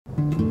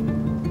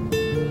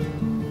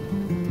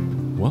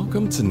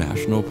Welcome to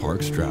National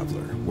Parks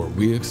Traveler, where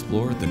we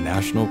explore the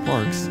national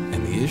parks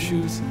and the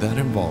issues that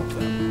involve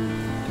them.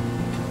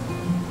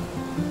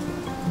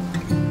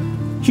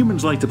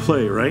 Humans like to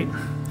play, right?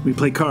 We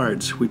play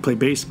cards, we play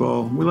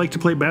baseball, we like to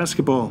play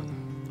basketball.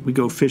 We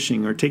go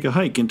fishing or take a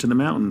hike into the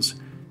mountains.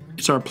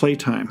 It's our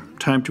playtime,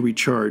 time to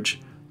recharge,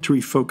 to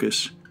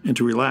refocus, and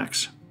to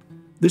relax.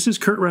 This is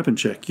Kurt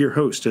Repenchek, your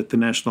host at the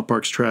National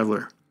Parks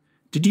Traveler.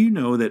 Did you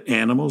know that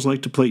animals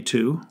like to play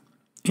too?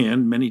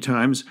 And many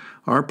times,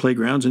 our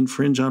playgrounds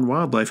infringe on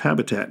wildlife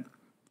habitat.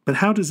 But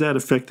how does that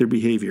affect their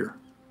behavior?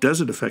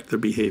 Does it affect their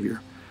behavior?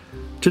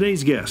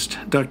 Today's guest,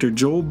 Dr.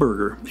 Joel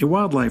Berger, a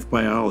wildlife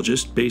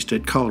biologist based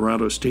at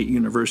Colorado State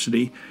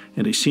University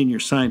and a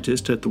senior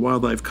scientist at the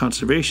Wildlife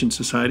Conservation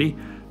Society,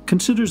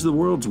 considers the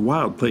world's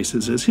wild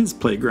places as his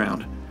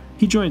playground.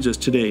 He joins us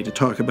today to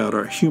talk about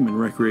our human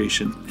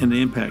recreation and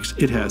the impacts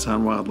it has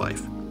on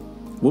wildlife.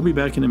 We'll be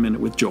back in a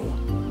minute with Joel.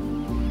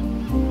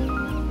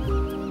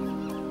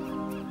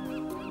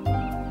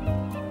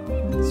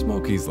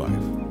 Smokey's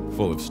Life.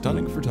 Full of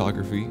stunning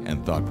photography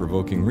and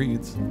thought-provoking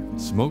reads,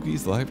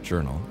 Smokey's Life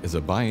Journal is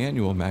a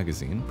biannual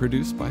magazine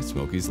produced by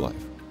Smokey's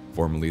Life,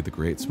 formerly the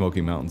Great Smoky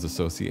Mountains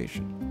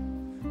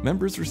Association.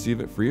 Members receive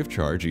it free of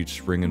charge each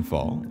spring and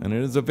fall, and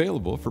it is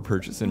available for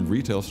purchase in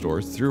retail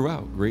stores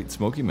throughout Great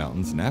Smoky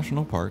Mountains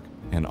National Park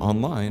and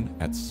online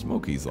at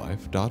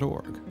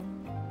smokieslife.org.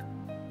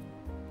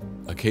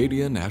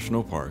 Acadia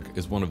National Park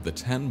is one of the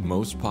 10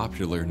 most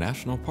popular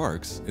national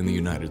parks in the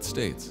United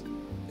States.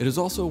 It is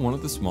also one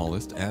of the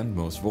smallest and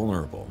most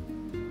vulnerable.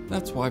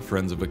 That's why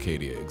Friends of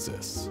Acadia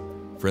exists.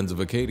 Friends of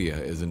Acadia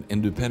is an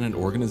independent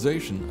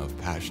organization of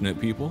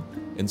passionate people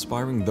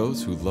inspiring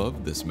those who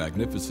love this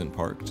magnificent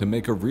park to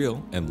make a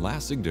real and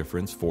lasting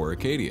difference for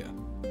Acadia.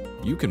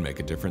 You can make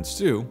a difference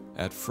too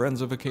at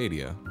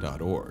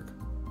friendsofacadia.org.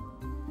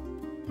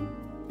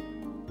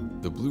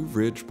 The Blue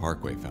Ridge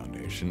Parkway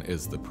Foundation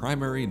is the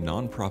primary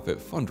nonprofit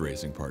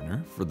fundraising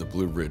partner for the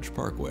Blue Ridge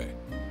Parkway.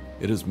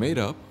 It is made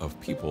up of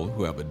people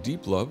who have a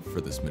deep love for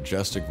this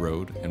majestic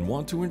road and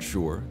want to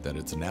ensure that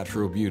its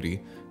natural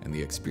beauty and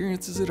the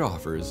experiences it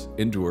offers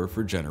endure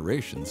for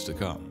generations to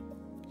come.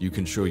 You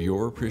can show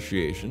your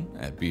appreciation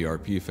at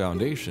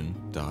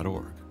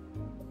brpfoundation.org.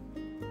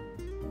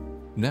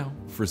 Now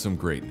for some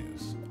great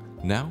news.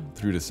 Now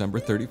through December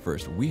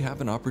 31st, we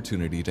have an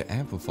opportunity to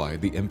amplify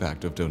the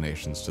impact of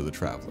donations to the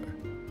traveler.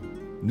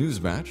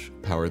 Newsmatch,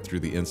 powered through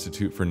the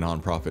Institute for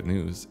Nonprofit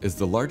News, is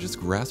the largest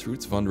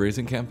grassroots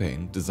fundraising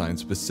campaign designed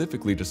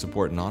specifically to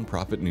support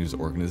nonprofit news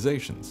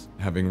organizations,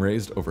 having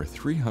raised over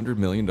 $300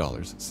 million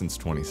since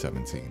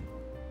 2017.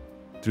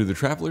 Through the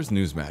Travelers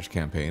Newsmatch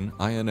campaign,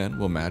 INN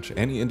will match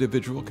any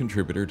individual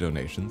contributor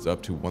donations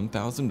up to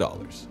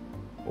 $1,000.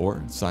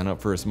 Or sign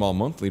up for a small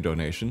monthly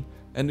donation,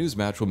 and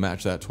Newsmatch will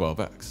match that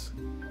 12x.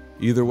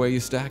 Either way you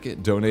stack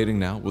it, donating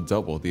now will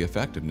double the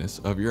effectiveness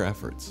of your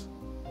efforts.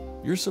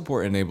 Your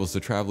support enables the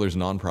Travelers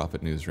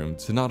Nonprofit Newsroom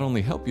to not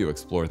only help you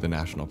explore the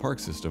National Park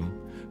System,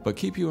 but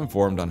keep you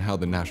informed on how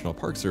the National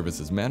Park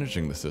Service is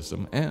managing the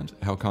system and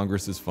how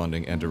Congress is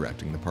funding and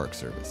directing the Park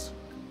Service.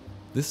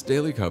 This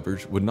daily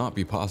coverage would not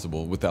be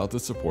possible without the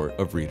support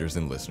of readers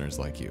and listeners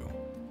like you.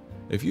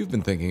 If you've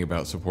been thinking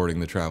about supporting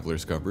the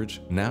Travelers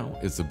coverage, now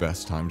is the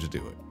best time to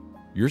do it.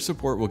 Your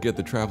support will get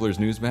the Travelers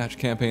Newsmatch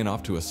campaign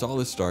off to a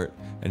solid start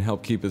and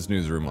help keep its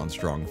newsroom on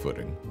strong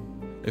footing.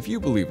 If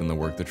you believe in the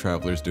work the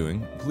Traveler's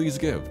doing, please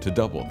give to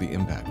double the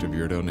impact of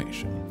your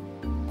donation.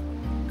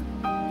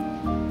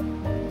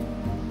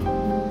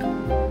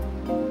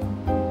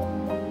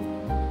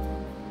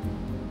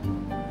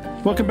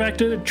 Welcome back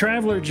to the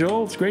Traveler,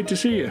 Joel. It's great to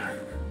see you.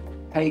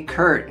 Hey,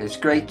 Kurt, it's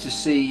great to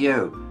see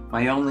you.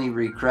 My only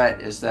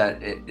regret is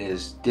that it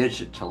is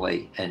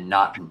digitally and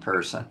not in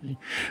person.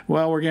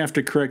 Well, we're going to have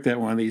to correct that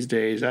one of these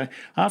days. I'll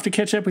have to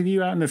catch up with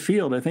you out in the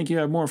field. I think you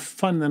have more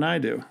fun than I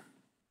do.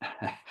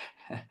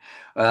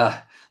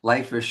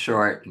 Life is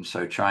short, and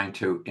so trying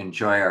to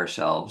enjoy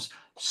ourselves,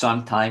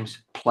 sometimes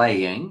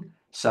playing,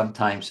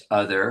 sometimes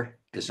other,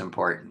 is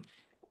important.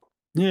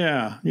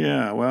 Yeah.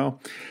 Well,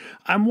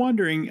 I'm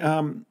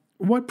wondering,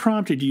 what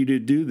prompted you to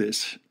do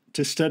this,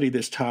 to study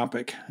this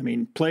topic? I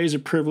mean, play is a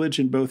privilege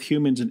in both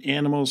humans and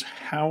animals.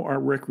 How our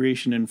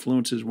recreation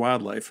influences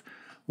wildlife.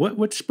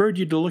 What spurred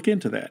you to look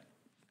into that?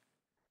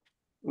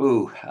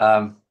 Well,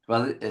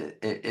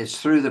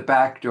 it's through the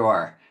back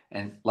door,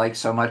 and like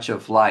so much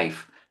of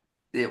life,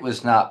 it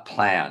was not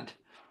planned.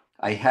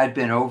 I had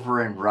been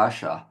over in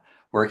Russia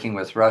working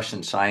with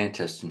Russian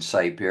scientists in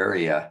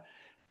Siberia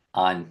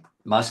on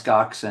musk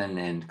oxen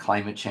and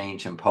climate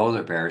change and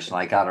polar bears, and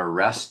I got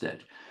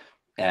arrested.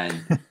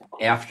 And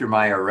after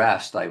my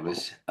arrest, I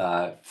was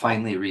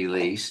finally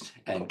released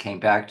and came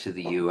back to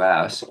the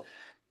US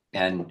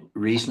and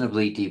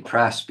reasonably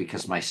depressed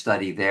because my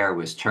study there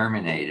was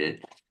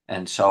terminated.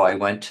 And so I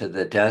went to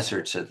the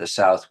deserts of the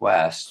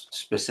Southwest,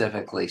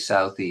 specifically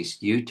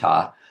Southeast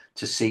Utah,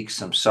 to seek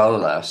some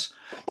solace.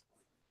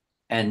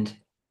 And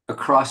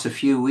across a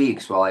few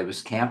weeks while I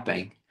was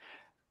camping,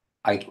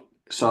 I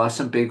saw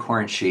some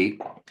bighorn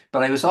sheep,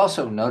 But I was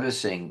also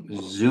noticing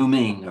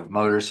zooming of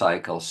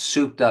motorcycles,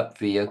 souped up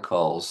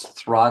vehicles,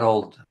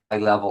 throttled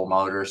high-level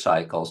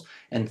motorcycles,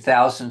 and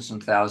thousands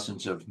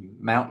of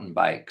mountain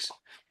bikes.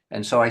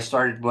 And so I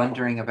started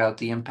wondering about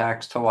the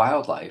impacts to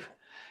wildlife.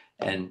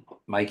 And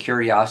my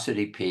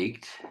curiosity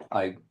piqued.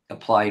 I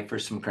applied for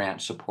some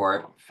grant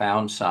support,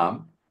 found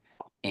some,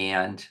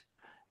 and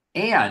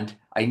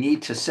I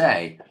need to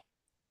say,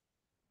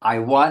 I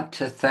want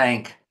to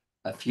thank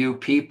a few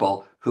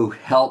people who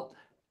helped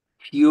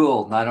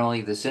fuel not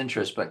only this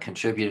interest, but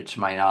contributed to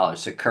my knowledge.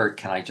 So Kurt,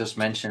 can I just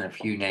mention a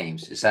few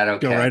names? Is that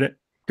okay?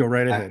 Go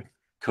right Uh, ahead.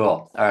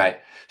 Cool. All right.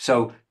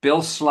 So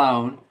Bill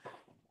Sloan,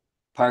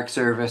 Park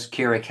Service,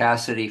 Kira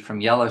Cassidy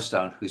from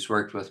Yellowstone, who's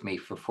worked with me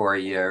for 4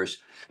 years.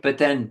 But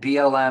then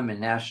BLM and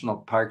National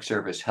Park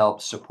Service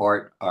helped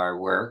support our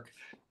work,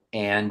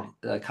 and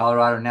the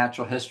Colorado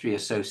Natural History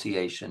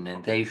Association,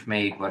 and they've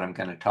made what I'm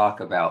going to talk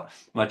about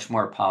much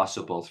more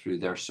possible through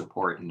their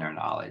support and their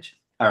knowledge.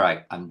 All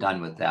right, I'm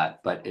done with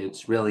that, but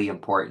it's really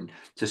important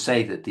to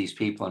say that these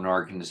people and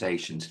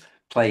organizations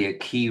play a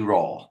key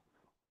role.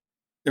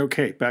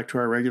 Okay, back to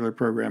our regular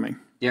programming.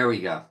 There we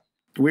go.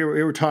 We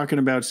were talking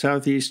about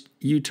Southeast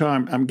Utah.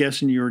 I'm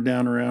guessing you were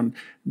down around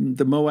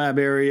the Moab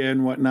area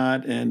and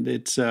whatnot, and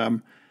it's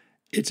a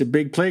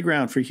big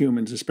playground for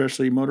humans,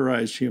 especially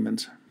motorized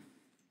humans.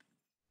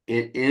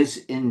 It is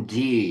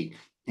indeed.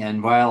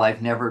 And while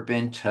I've never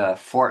been to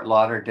Fort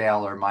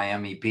Lauderdale or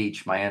Miami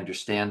Beach, my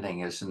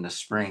understanding is in the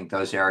spring,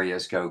 those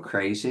areas go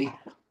crazy.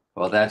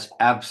 Well, that's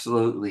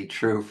absolutely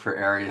true for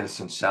areas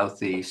in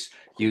Southeast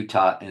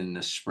Utah in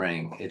the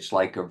spring. It's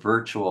like a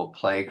virtual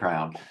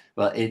playground.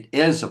 Well, it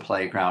is a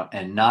playground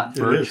and not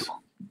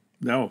virtual.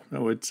 No,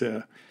 it's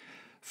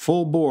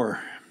full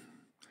bore.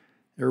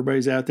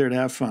 Everybody's out there to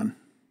have fun.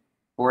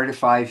 4 to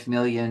 5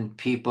 million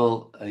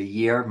people a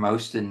year,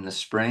 most in the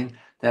spring.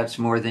 That's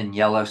more than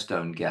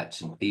Yellowstone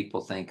gets. And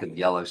people think of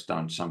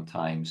Yellowstone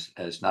sometimes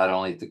as not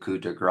only the coup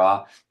de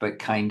grace, but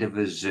kind of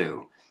a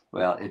zoo.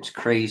 Well, it's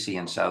crazy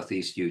in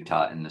Southeast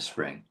Utah in the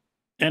spring.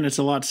 And it's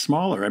a lot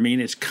smaller. I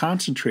mean, it's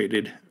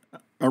concentrated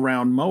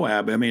around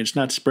Moab. I mean, it's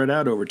not spread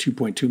out over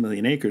 2.2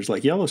 million acres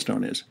like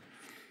Yellowstone is.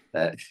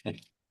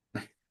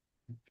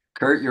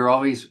 Kurt, you're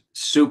always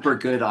super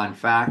good on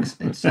facts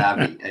and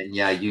savvy. And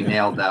yeah, you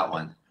nailed that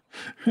one.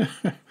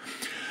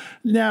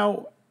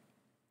 Now,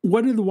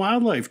 what did the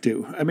wildlife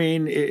do? I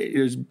mean,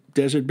 there's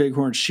desert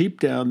bighorn sheep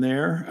down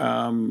there.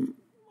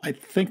 I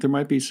think there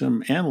might be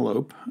some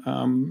antelope.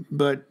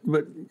 But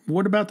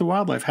what about the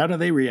wildlife? How do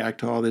they react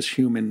to all this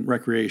human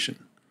recreation?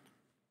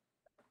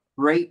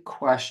 Great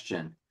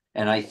question.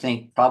 And I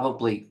think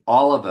probably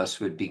all of us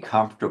would be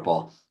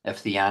comfortable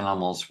if the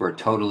animals were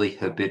totally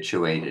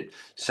habituated.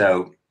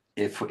 So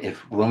if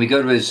when we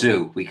go to a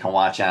zoo, we can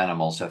watch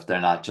animals if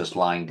they're not just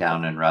lying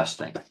down and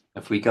resting.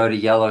 If we go to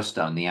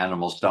Yellowstone, the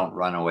animals don't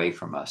run away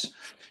from us.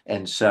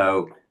 And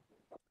so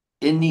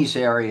in these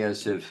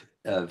areas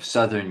of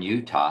southern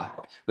Utah,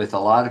 with a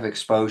lot of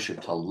exposure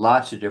to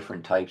lots of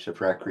different types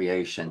of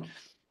recreation,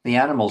 the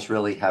animals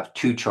really have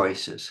two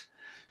choices.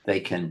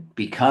 They can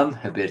become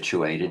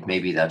habituated.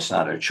 Maybe that's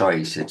not a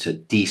choice, it's a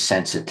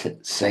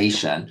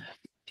desensitization.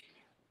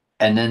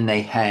 And then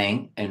they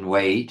hang and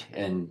wait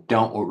and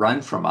don't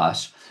run from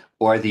us.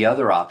 Or the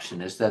other option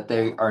is that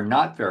they are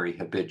not very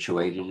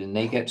habituated and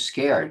they get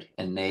scared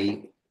and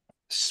they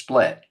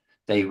split.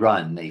 They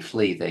run, they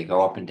flee, they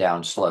go up and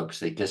down slopes,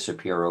 they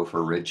disappear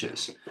over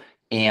ridges.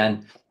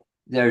 And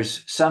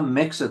there's some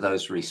mix of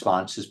those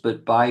responses,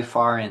 but by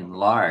far and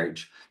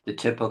large, the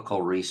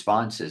typical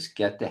response is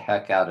get the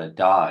heck out of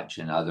Dodge.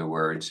 In other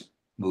words,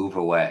 move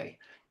away.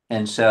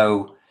 And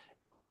so,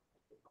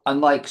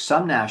 unlike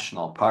some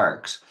national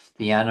parks,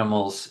 the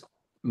animals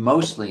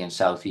mostly in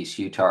Southeast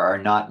Utah are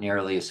not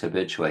nearly as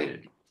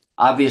habituated.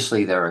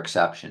 Obviously, there are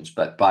exceptions,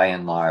 but by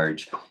and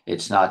large,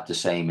 it's not the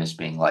same as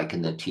being like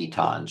in the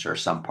Tetons or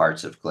some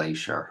parts of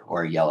Glacier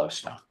or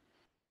Yellowstone.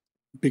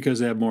 Because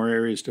they have more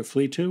areas to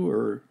flee to,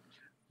 or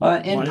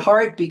in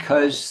part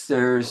because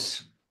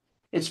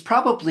it's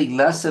probably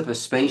less of a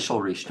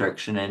spatial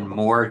restriction and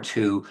more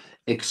to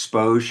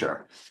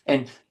exposure.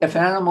 And if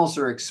animals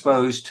are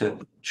exposed to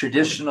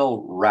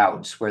traditional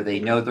routes where they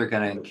know they're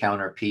going to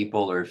encounter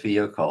people or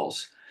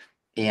vehicles,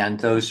 and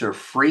those are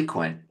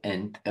frequent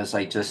and, as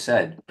I just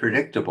said,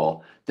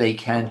 predictable, they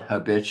can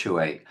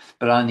habituate.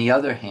 But on the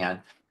other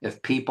hand,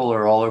 if people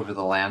are all over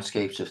the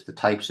landscapes, if the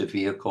types of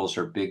vehicles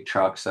are big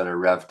trucks that are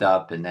revved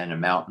up, and then a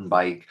mountain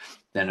bike,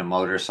 then a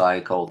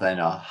motorcycle, then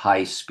a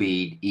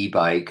high-speed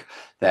e-bike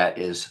that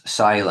is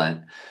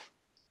silent,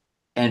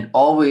 and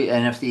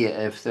if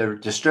the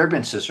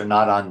disturbances are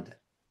not on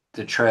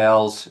the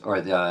trails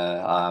or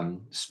the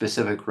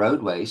specific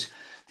roadways,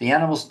 the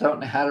animals don't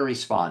know how to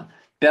respond.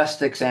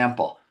 Best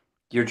example,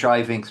 you're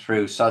driving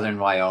through southern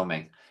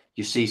Wyoming.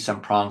 You see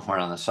some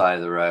pronghorn on the side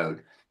of the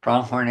road.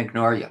 Pronghorn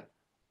ignore you.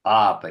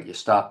 But you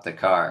stop the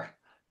car.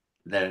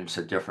 Then it's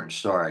a different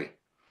story.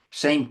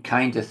 Same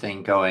kind of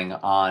thing going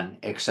on,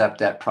 except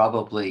that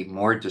probably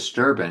more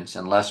disturbance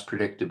and less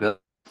predictability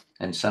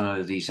in some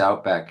of these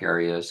outback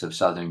areas of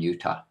southern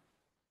Utah.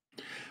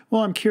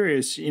 Well, I'm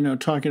curious,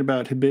 talking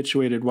about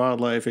habituated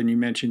wildlife, and you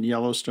mentioned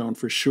Yellowstone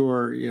for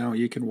sure.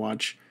 You can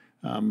watch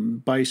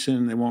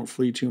bison, they won't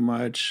flee too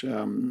much.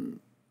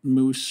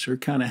 Moose are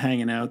kind of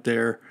hanging out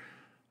there.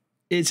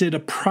 Is it a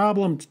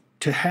problem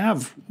to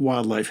have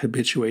wildlife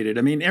habituated?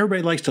 I mean,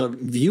 everybody likes to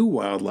view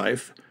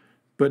wildlife,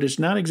 but it's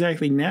not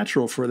exactly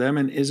natural for them.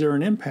 And is there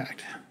an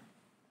impact?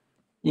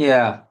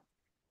 Yeah,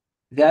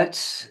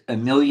 that's a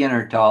million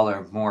or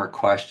dollar more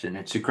question.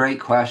 It's a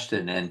great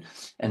question,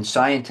 and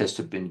scientists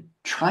have been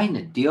trying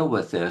to deal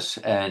with this.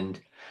 And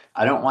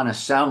I don't want to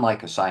sound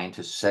like a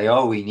scientist, say,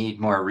 "Oh, we need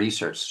more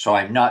research." So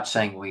I'm not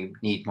saying we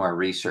need more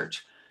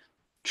research.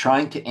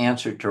 Trying to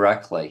answer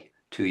directly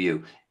to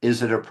you,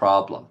 is it a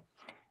problem?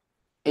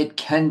 It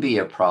can be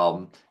a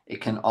problem.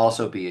 It can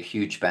also be a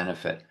huge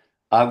benefit.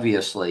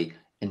 Obviously,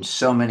 in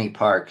so many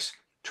parks,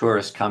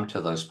 tourists come to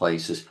those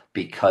places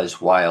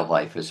because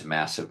wildlife is a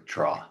massive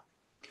draw.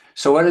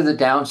 So, what are the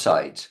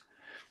downsides?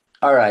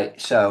 All right,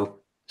 so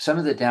some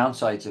of the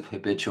downsides of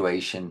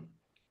habituation,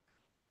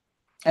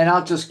 and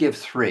I'll just give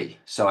three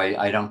so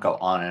I don't go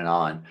on and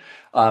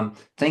on.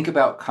 Think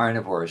about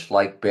carnivores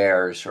like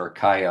bears or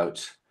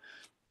coyotes,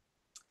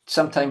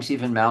 sometimes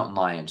even mountain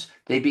lions.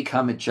 They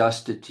become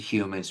adjusted to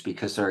humans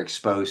because they're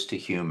exposed to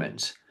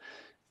humans.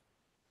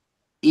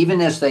 Even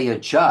as they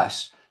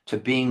adjust to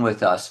being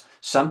with us,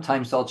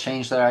 sometimes they'll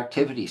change their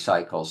activity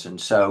cycles. And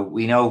so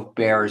we know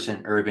bears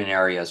in urban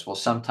areas will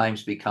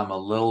sometimes become a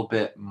little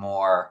bit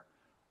more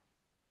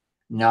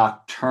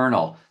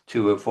nocturnal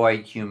to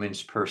avoid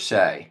humans per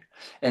se.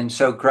 And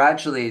so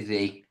gradually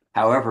they,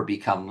 however,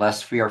 become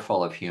less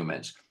fearful of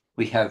humans.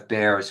 We have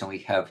bears and we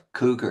have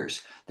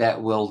cougars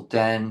that will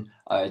den,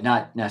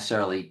 not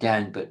necessarily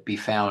den, but be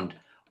found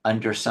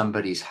under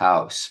somebody's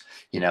house,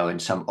 in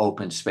some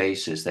open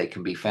spaces. They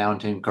can be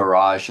found in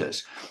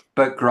garages.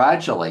 But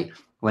gradually,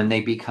 when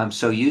they become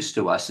so used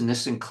to us, and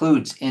this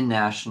includes in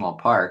national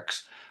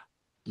parks,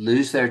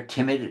 lose their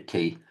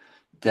timidity,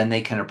 then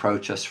they can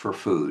approach us for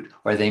food,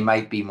 or they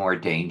might be more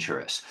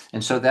dangerous.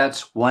 And so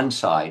that's one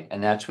side,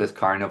 and that's with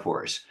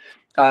carnivores.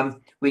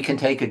 We can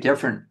take a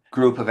different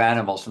group of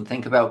animals and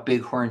think about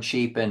bighorn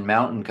sheep and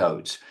mountain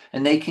goats,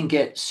 and they can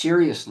get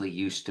seriously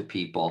used to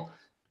people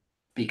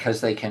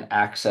because they can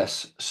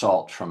access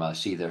salt from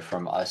us, either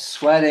from us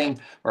sweating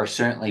or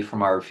certainly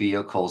from our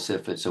vehicles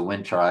if it's a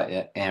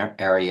winter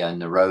area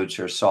and the roads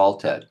are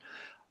salted.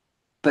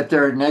 But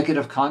there are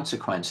negative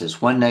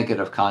consequences. One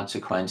negative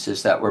consequence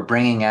is that we're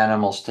bringing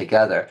animals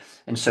together.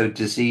 And so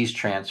disease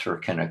transfer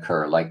can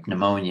occur, like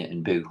pneumonia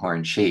in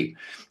bighorn sheep.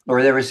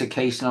 Or there was a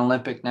case in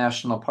Olympic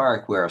National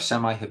Park where a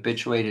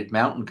semi-habituated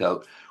mountain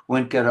goat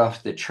wouldn't get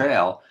off the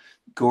trail,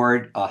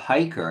 gored a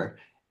hiker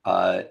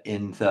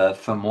in the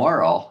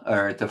femoral,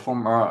 or the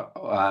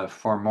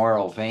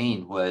femoral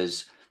vein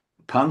was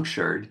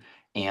punctured,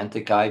 and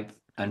the guy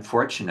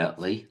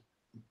unfortunately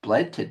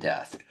bled to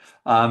death.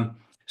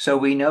 So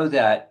we know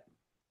that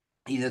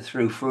either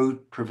through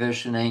food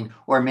provisioning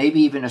or maybe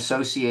even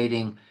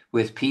associating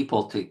with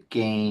people to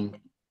gain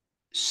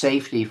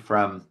safety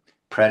from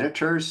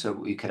predators. So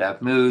we could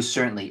have moose,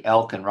 certainly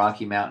elk in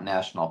Rocky Mountain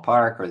National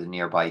Park or the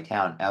nearby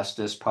town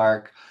Estes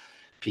Park.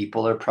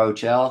 People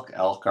approach elk.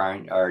 Elk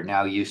are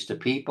now used to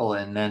people,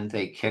 and then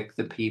they kick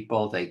the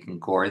people, they can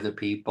gore the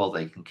people,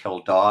 they can kill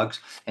dogs,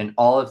 and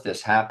all of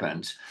this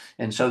happens.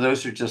 And so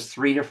those are just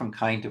three different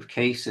kind of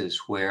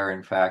cases where,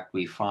 in fact,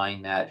 we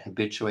find that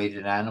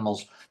habituated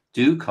animals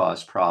do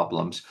cause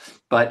problems,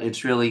 but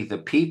it's really the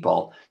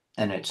people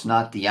and it's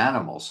not the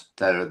animals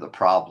that are the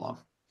problem.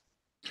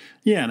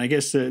 Yeah, and I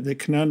guess the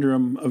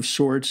conundrum of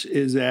sorts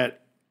is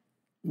that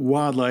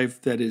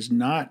wildlife that is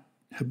not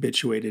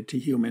habituated to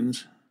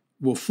humans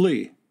will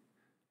flee,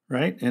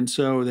 right? And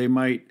so they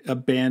might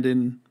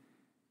abandon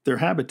their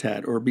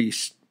habitat or be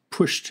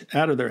pushed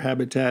out of their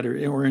habitat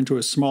or into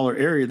a smaller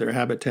area of their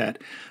habitat.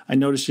 I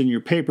noticed in your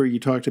paper you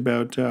talked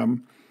about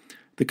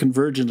the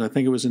convergence. I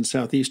think it was in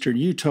southeastern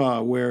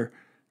Utah where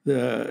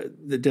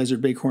the desert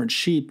bighorn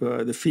sheep,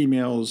 the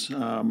females,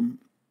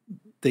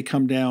 they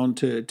come down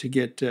to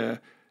get the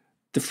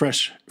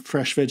fresh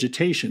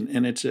vegetation,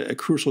 and it's a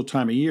crucial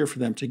time of year for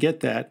them to get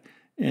that.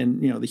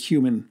 And the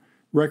human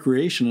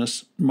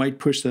recreationists might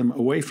push them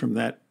away from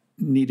that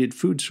needed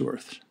food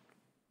source.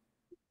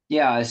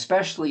 Yeah,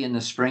 especially in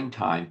the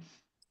springtime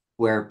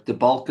where the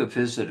bulk of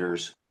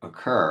visitors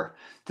occur.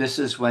 This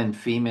is when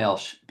female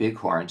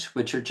bighorns,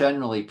 which are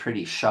generally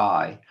pretty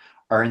shy,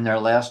 are in their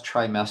last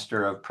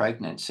trimester of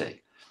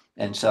pregnancy.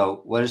 And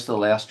so, what does the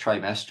last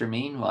trimester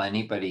mean? Well,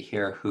 anybody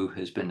here who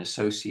has been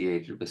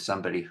associated with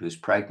somebody who's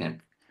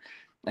pregnant,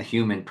 a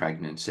human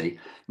pregnancy,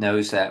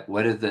 knows that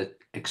what do the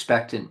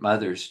expectant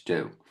mothers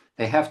do?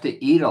 They have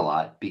to eat a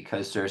lot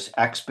because there's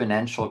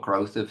exponential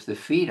growth of the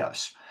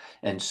fetus.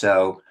 And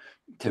so,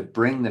 to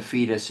bring the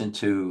fetus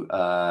into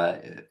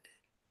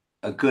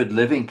a good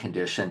living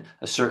condition,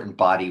 a certain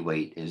body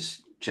weight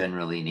is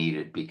generally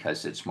needed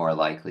because it's more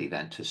likely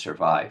then to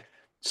survive.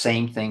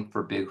 Same thing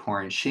for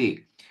bighorn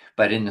sheep.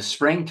 But in the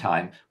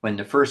springtime, when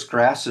the first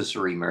grasses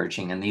are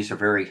emerging, and these are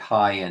very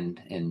high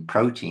in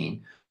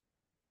protein,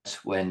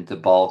 when the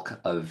bulk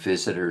of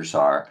visitors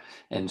are.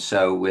 And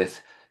so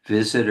with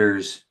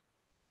visitors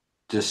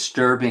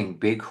disturbing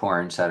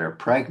bighorns that are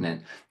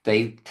pregnant,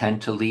 they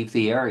tend to leave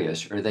the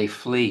areas or they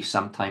flee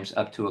sometimes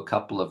up to a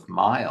couple of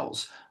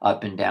miles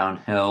up and down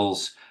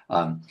hills,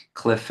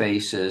 cliff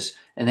faces,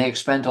 and they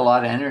expend a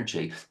lot of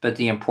energy. But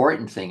the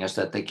important thing is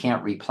that they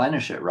can't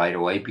replenish it right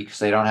away because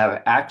they don't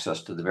have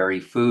access to the very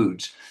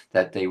foods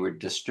that they were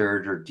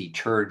disturbed or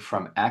deterred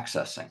from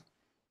accessing.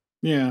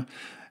 Yeah.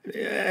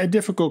 A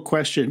difficult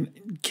question.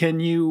 Can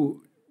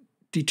you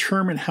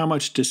determine how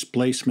much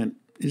displacement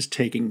is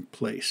taking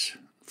place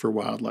for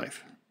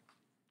wildlife?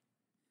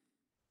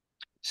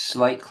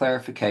 Slight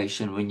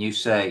clarification when you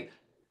say,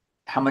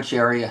 how much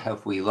area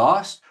have we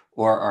lost?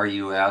 Or are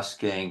you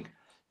asking,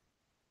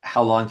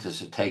 how long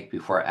does it take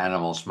before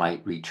animals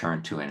might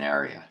return to an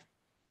area?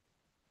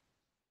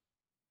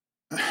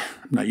 I'm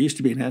not used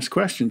to being asked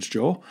questions,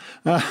 Joel.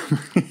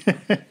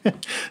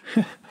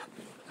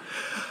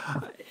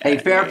 Hey,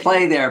 fair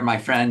play there, my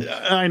friend.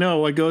 I know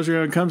what goes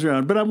around comes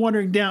around, but I'm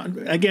wondering down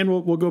again.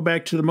 We'll go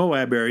back to the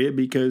Moab area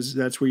because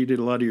that's where you did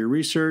a lot of your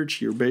research.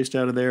 You're based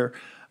out of there.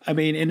 I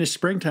mean, in the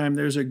springtime,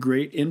 there's a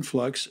great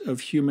influx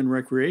of human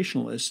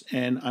recreationalists,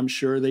 and I'm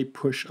sure they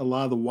push a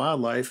lot of the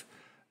wildlife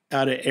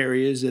out of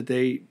areas that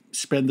they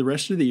spend the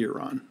rest of the year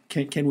on.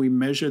 Can we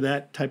measure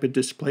that type of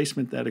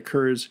displacement that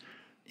occurs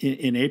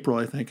in April?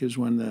 I think is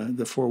when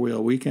the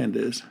four-wheel weekend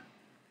is.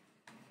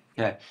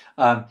 Okay.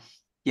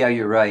 Yeah,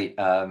 you're right.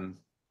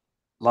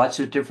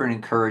 Lots of different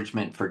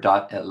encouragement for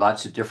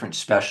lots of different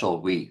special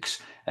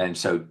weeks. And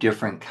so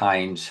different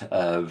kinds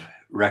of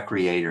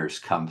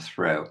recreators come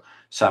through.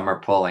 Some are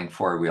pulling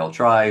four-wheel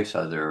drives,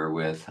 other are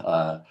with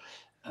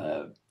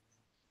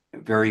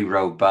very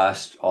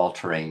robust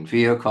all-terrain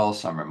vehicles,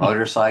 some are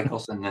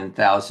motorcycles, and then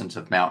thousands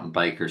of mountain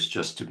bikers,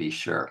 just to be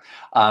sure.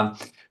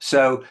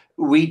 So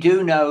we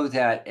do know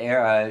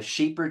that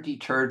sheep are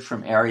deterred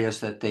from areas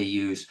that they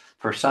use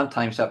for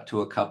sometimes up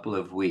to a couple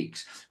of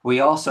weeks. We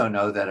also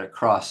know that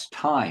across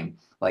time,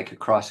 like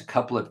across a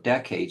couple of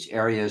decades,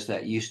 areas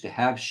that used to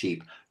have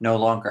sheep no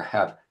longer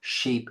have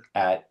sheep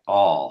at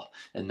all.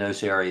 And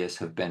those areas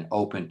have been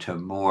open to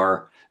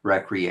more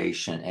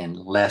recreation and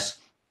less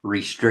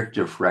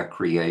restrictive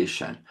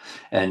recreation.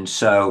 And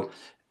so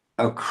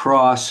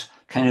across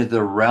kind of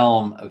the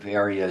realm of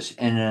areas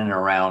in and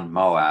around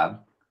Moab,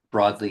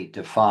 broadly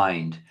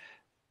defined,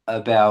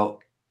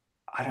 about,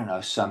 I don't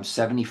know, some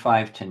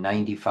 75 to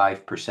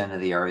 95% of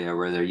the area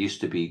where there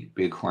used to be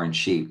bighorn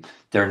sheep,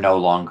 they're no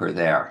longer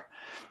there.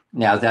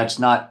 Now, that's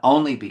not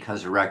only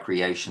because of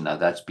recreation, though,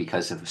 that's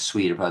because of a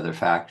suite of other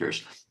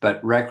factors.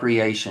 But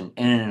recreation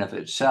in and of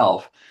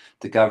itself,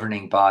 the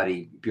governing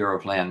body, Bureau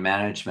of Land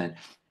Management,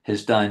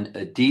 has done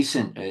a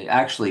decent,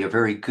 actually a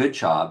very good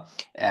job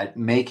at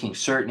making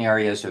certain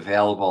areas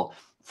available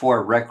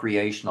for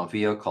recreational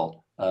vehicles,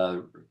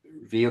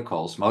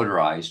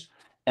 motorized,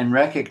 and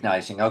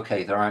recognizing,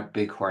 okay, there aren't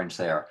bighorns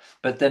there.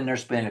 But then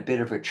there's been a bit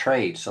of a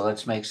trade, so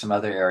let's make some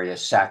other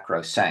areas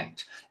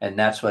sacrosanct. And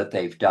that's what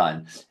they've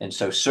done. And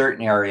so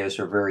certain areas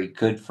are very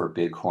good for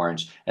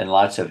bighorns, and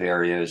lots of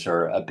areas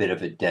are a bit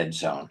of a dead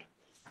zone.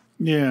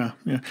 Yeah,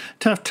 yeah.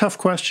 Tough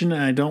question.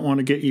 I don't want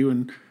to get you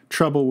in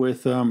trouble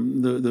with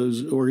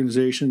those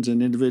organizations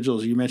and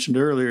individuals you mentioned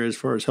earlier as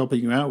far as helping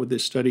you out with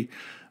this study.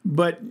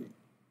 But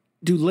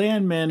do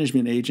land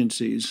management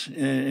agencies,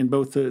 and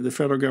both the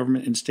federal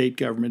government and state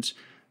governments,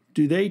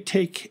 do they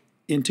take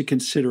into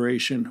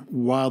consideration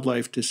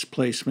wildlife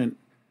displacement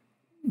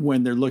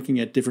when they're looking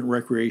at different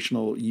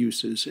recreational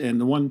uses?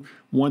 And the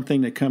one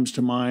thing that comes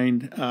to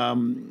mind,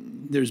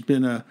 there's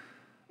been a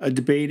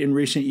debate in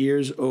recent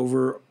years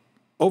over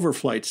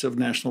overflights of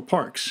national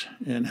parks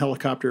and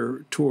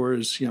helicopter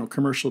tours,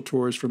 commercial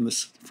tours from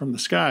the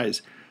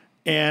skies,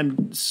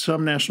 and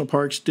some national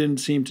parks didn't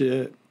seem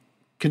to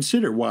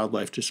consider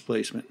wildlife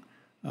displacement.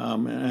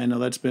 And I know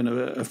that's been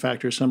a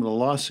factor of some of the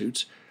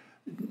lawsuits.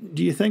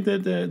 Do you think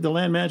that the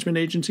land management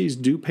agencies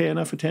do pay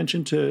enough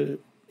attention to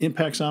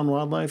impacts on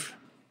wildlife?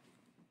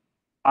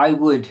 I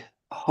would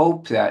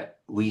hope that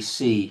we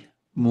see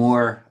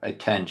more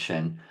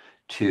attention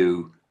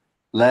to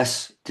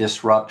less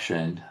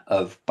disruption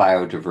of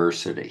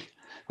biodiversity,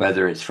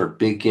 whether it's for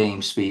big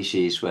game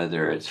species,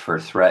 whether it's for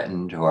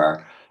threatened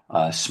or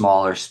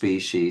smaller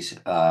species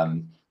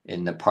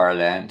in the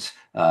parlance,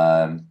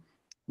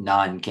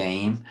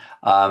 non-game.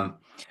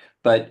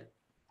 But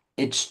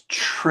it's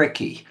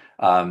tricky,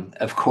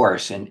 of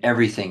course, and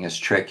everything is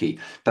tricky.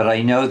 But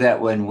I know that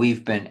when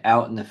we've been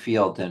out in the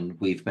field and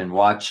we've been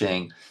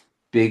watching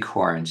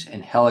bighorns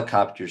and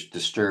helicopters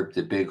disturb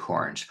the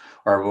bighorns,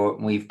 or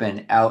when we've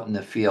been out in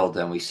the field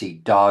and we see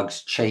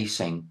dogs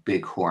chasing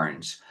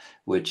bighorns,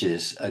 which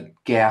is a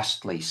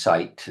ghastly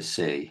sight to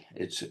see.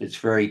 It's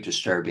very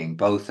disturbing.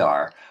 Both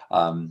are.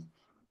 And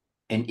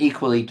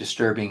equally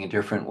disturbing in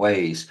different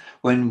ways.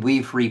 When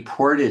we've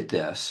reported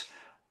this,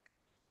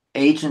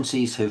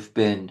 agencies have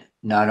been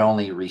not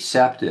only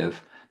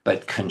receptive,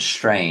 but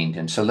constrained.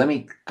 And so let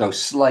me go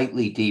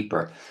slightly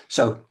deeper.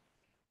 So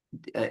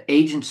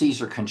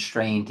agencies are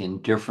constrained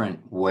in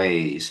different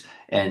ways.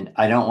 And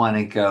I don't want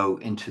to go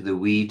into the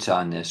weeds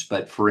on this,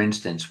 but for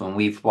instance, when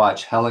we've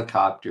watched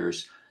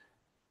helicopters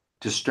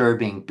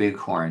disturbing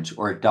bighorns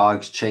or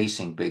dogs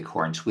chasing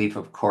bighorns, we've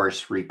of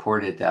course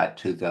reported that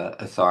to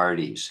the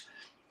authorities.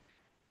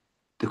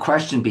 The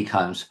question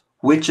becomes,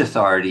 which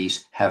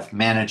authorities have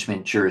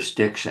management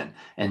jurisdiction?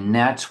 And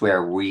that's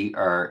where we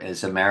are,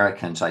 as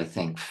Americans, I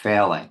think,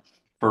 failing.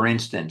 For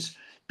instance,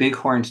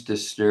 bighorns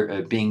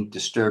being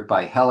disturbed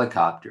by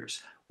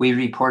helicopters. We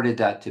reported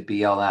that to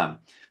BLM.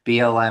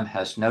 BLM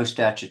has no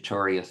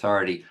statutory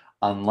authority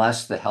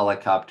unless the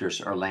helicopters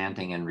are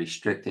landing in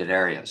restricted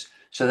areas.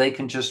 So they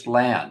can just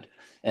land.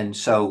 And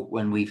so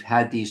when we've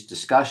had these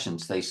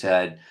discussions, they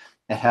said,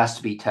 it has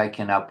to be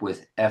taken up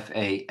with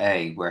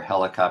FAA, where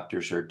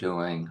helicopters are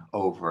doing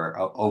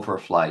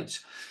overflights.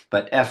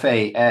 But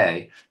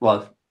FAA,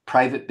 well,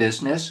 private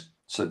business,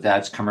 so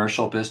that's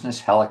commercial business,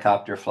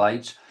 helicopter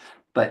flights.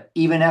 But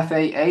even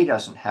FAA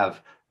doesn't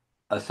have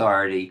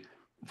authority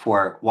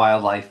for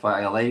wildlife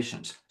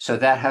violations. So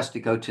that has to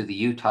go to the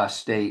Utah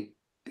State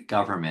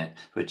government,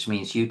 which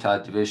means Utah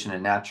Division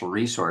of Natural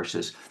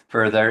Resources,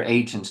 for their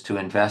agents to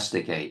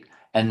investigate.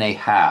 And they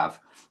have,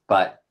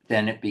 but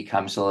then it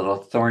becomes a little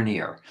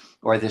thornier.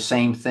 Or the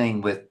same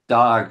thing with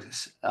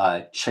dogs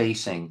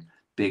chasing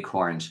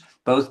bighorns.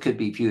 Both could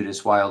be viewed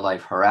as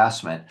wildlife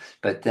harassment,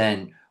 but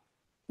then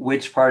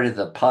which part of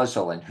the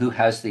puzzle and who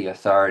has the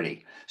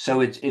authority?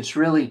 So it's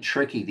really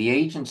tricky. The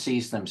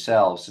agencies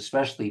themselves,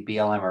 especially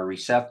BLM, are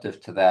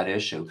receptive to that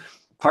issue.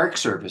 Park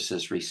Service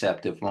is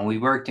receptive. When we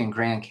worked in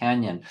Grand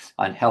Canyon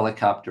on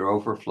helicopter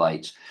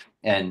overflights,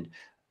 and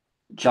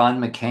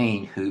John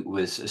McCain, who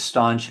was a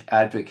staunch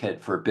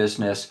advocate for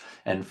business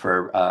and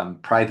for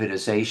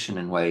privatization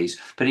in ways,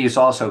 but he was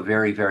also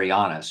very, very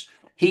honest.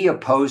 He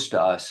opposed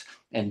to us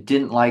and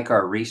didn't like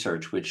our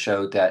research, which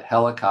showed that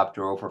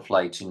helicopter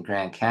overflights in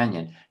Grand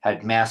Canyon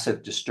had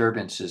massive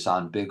disturbances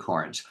on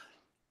bighorns.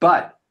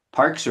 But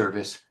Park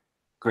Service,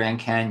 Grand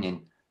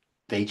Canyon,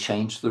 they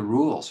changed the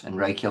rules and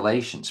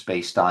regulations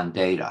based on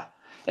data.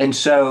 And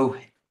so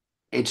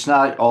it's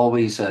not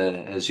always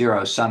a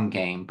zero-sum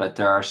game, but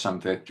there are some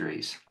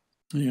victories.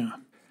 Yeah.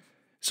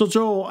 So,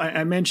 Joel,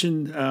 I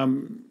mentioned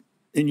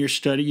in your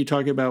study, you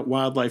talk about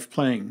wildlife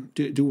playing.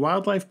 Do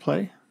wildlife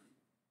play?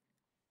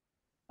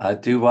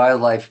 Do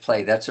wildlife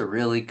play? That's a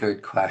really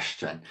good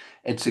question.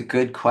 It's a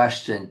good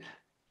question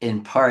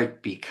in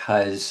part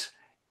because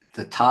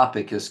the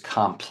topic is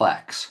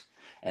complex.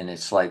 And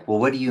it's like, well,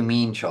 what do you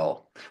mean,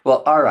 Joel?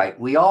 Well, all right,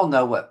 we all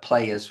know what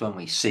play is when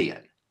we see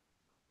it.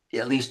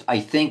 At least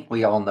I think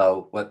we all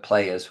know what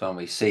play is when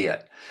we see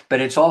it.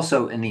 But it's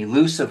also an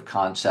elusive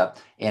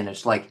concept, and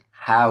it's like,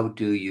 how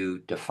do you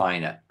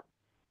define it?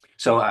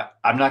 So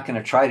I'm not going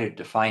to try to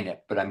define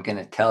it, but I'm going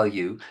to tell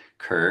you,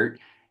 Kurt,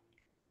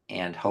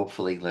 and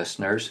hopefully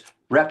listeners,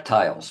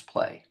 reptiles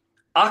play,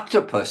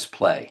 octopus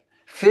play,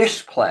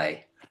 fish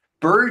play,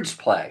 birds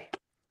play.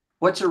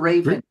 What's a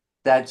raven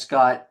that's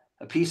got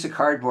a piece of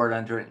cardboard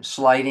under it and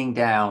sliding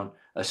down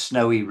a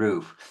snowy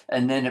roof?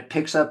 And then it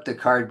picks up the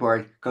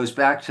cardboard, goes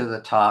back to the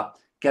top,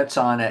 gets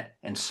on it,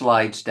 and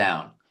slides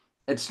down.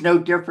 It's no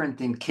different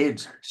than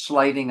kids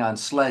sliding on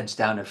sleds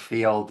down a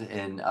field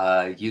in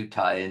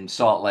Utah, in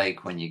Salt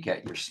Lake, when you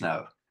get your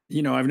snow.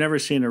 You know, I've never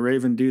seen a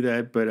raven do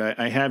that, but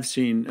I have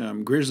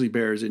seen grizzly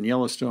bears in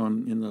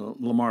Yellowstone in the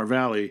Lamar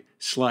Valley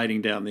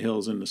sliding down the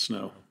hills in the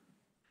snow.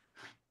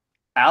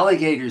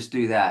 Alligators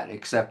do that,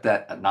 except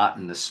that not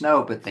in the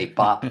snow, but they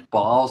bop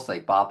balls, they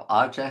bop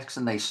objects,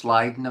 and they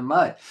slide in the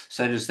mud.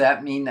 So does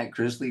that mean that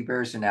grizzly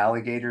bears and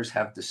alligators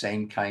have the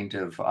same kind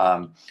of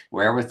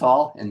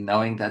wherewithal in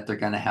knowing that they're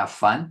going to have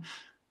fun?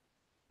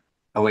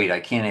 Oh, wait, I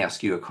can't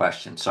ask you a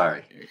question.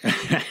 Sorry.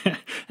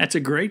 That's a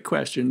great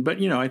question, but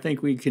you know, I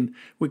think we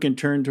can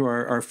turn to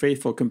our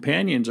faithful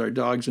companions, our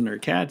dogs and our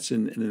cats,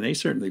 and they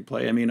certainly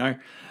play. I mean,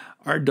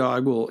 our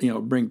dog will, you know,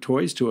 bring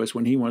toys to us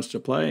when he wants to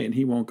play, and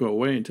he won't go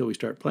away until we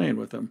start playing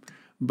with them.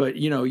 But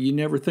you know, you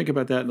never think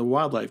about that in the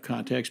wildlife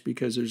context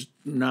because there's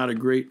not a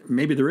great.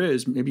 Maybe there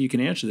is. Maybe you can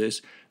answer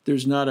this.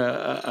 There's not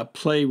a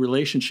play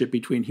relationship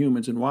between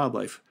humans and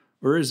wildlife,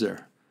 or is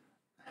there?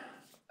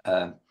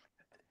 Uh,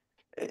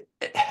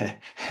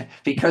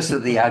 because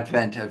of the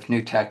advent of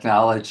new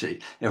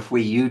technology, if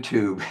we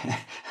YouTube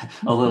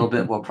a little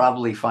bit, we'll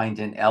probably find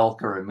an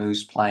elk or a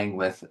moose playing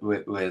with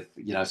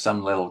you know,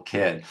 some little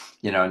kid,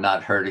 you know,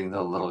 not hurting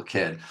the little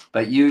kid.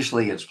 But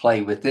usually it's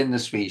play within the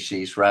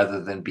species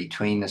rather than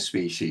between the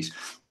species.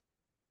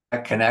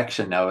 That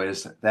connection, though,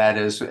 is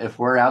if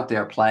we're out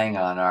there playing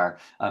on our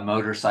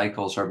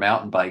motorcycles or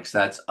mountain bikes,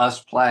 that's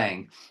us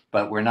playing,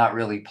 but we're not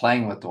really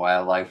playing with the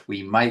wildlife.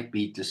 We might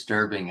be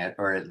disturbing it,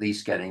 or at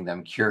least getting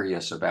them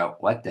curious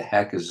about what the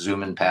heck is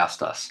zooming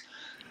past us.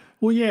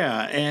 Well,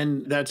 yeah,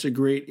 and that's a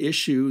great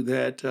issue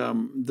that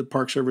the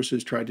Park Service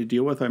has tried to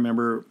deal with. I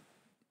remember,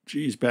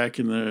 geez, back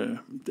in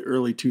the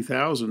early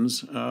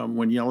 2000s,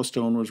 when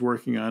Yellowstone was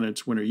working on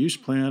its winter use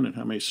plan and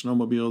how many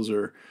snowmobiles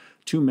are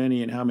too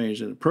many and how many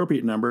is an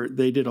appropriate number,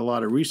 they did a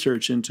lot of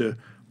research into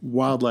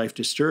wildlife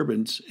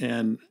disturbance.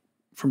 And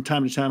from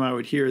time to time I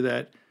would hear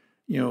that,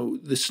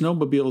 the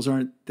snowmobiles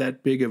aren't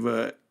that big of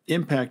a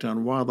impact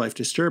on wildlife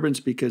disturbance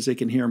because they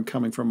can hear them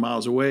coming from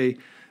miles away,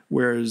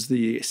 whereas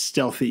the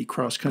stealthy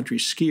cross-country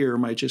skier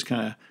might just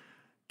kind of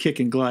kick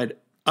and glide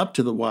up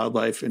to the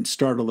wildlife and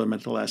startle them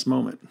at the last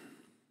moment.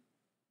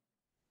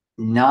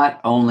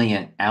 Not only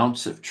an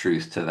ounce of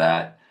truth to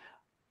that,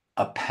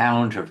 a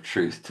pound of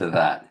truth to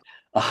that,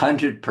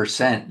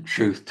 100%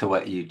 truth to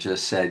what you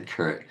just said,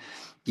 Kurt.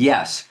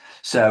 Yes.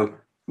 So,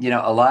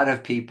 a lot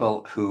of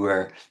people who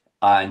are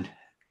on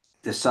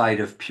the side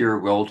of pure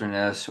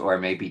wilderness or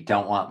maybe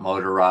don't want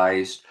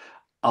motorized,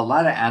 a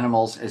lot of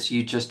animals, as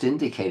you just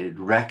indicated,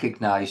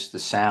 recognize the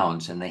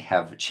sounds and they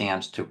have a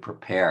chance to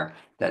prepare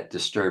that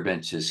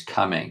disturbance is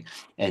coming.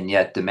 And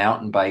yet the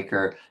mountain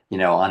biker,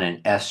 on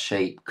an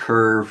S-shaped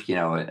curve,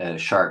 a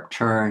sharp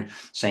turn,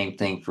 same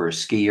thing for a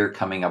skier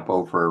coming up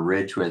over a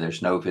ridge where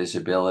there's no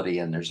visibility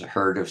and there's a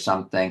herd of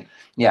something.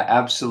 Yeah,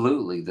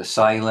 absolutely. The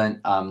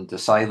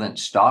silent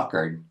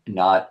stalker,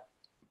 not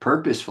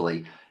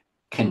purposefully,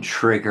 can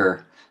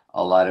trigger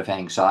a lot of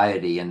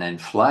anxiety and then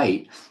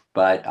flight.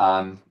 But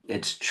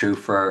it's true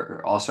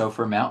also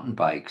for mountain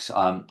bikes,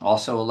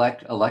 also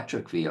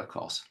electric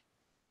vehicles.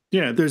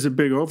 Yeah, there's a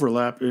big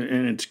overlap,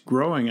 and it's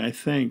growing, I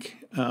think,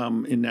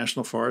 in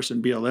national forests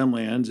and BLM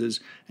lands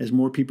as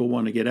more people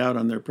want to get out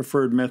on their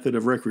preferred method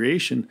of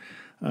recreation.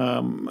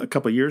 A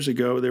couple of years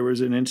ago, there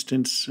was an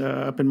instance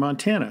up in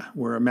Montana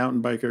where a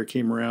mountain biker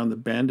came around the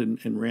bend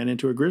and ran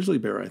into a grizzly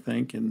bear, I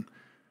think, and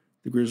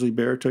the grizzly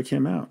bear took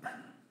him out.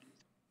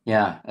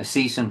 Yeah, a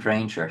seasoned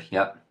ranger.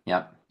 Yep,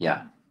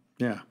 yeah.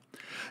 Yeah.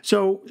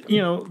 So,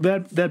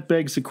 that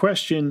begs the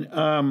question,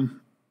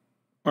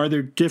 are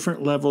there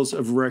different levels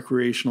of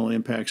recreational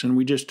impacts? And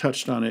we just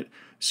touched on it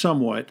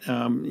somewhat.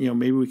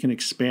 Maybe we can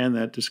expand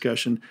that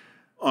discussion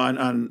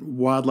on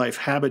wildlife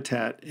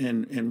habitat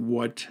and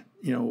what,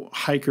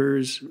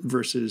 hikers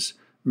versus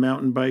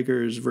mountain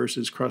bikers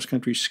versus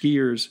cross-country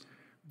skiers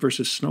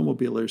versus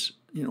snowmobilers,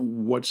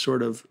 what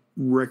sort of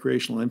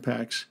recreational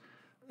impacts,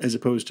 as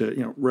opposed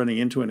to, running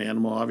into an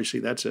animal. Obviously,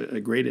 that's a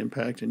great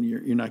impact, and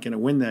you're not going to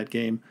win that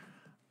game.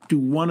 Do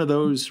one of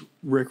those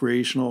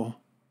recreational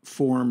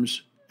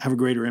forms have a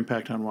greater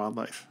impact on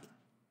wildlife?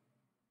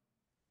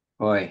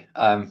 Boy,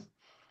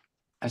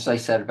 as I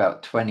said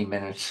about 20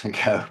 minutes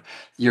ago,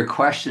 your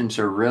questions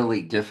are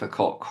really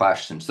difficult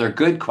questions. They're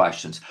good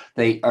questions.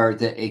 They are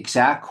the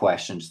exact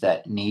questions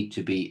that need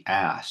to be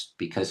asked,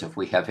 because if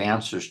we have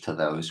answers to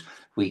those,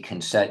 we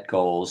can set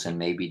goals and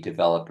maybe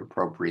develop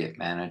appropriate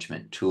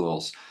management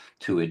tools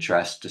to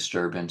address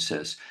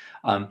disturbances.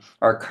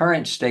 Our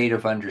current state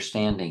of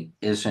understanding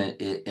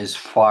is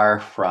far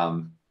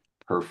from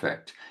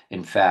perfect.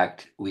 In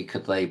fact, we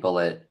could label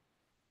it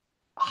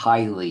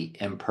highly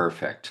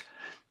imperfect,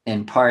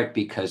 in part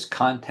because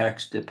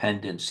context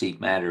dependency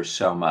matters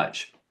so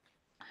much.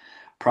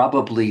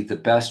 Probably the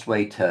best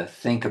way to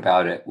think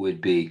about it would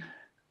be,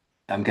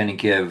 I'm going to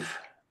give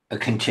a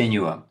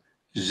continuum: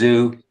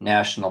 zoo,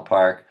 national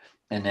park,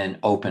 and then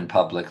open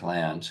public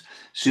lands.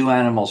 Zoo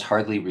animals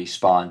hardly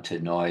respond to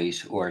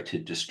noise or to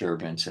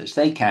disturbances.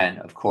 They can,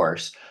 of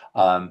course.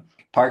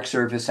 Park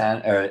Service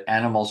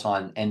animals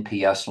on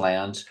NPS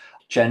lands,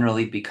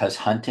 generally because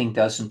hunting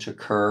doesn't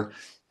occur,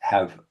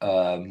 have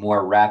a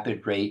more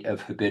rapid rate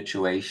of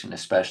habituation,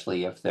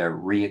 especially if they're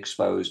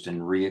re-exposed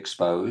and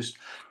re-exposed.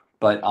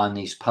 But on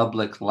these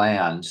public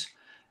lands,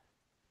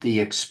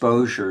 the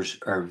exposures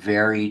are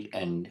varied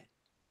and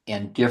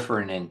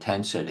different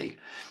intensity.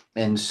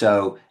 And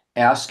so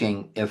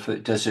asking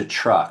does a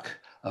truck,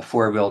 a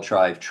four-wheel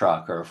drive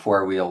truck or a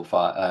four-wheel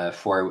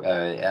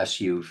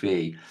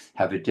SUV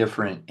have a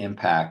different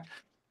impact?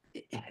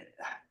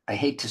 I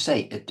hate to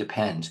say it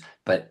depends,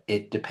 but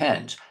it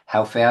depends.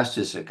 How fast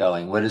is it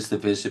going? What is the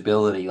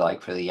visibility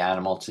like for the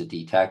animal to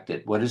detect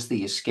it? What is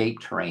the escape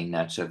terrain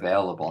that's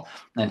available?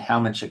 And how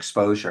much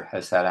exposure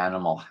has that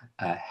animal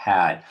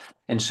had?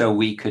 And so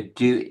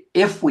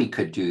if we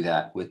could do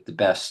that with the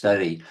best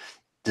study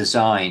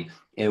design,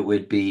 it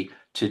would be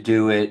to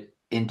do it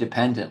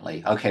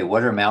independently. Okay,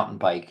 what are mountain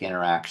bike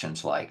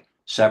interactions like?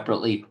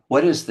 Separately,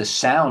 what is the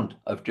sound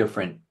of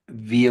different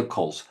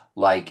vehicles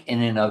like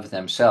in and of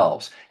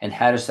themselves? And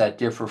how does that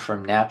differ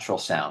from natural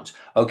sounds?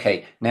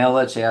 Okay, now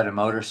let's add a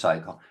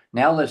motorcycle.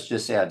 Now let's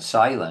just add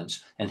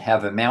silence and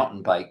have a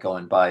mountain bike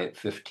going by at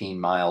 15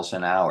 miles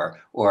an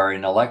hour or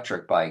an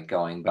electric bike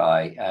going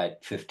by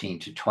at 15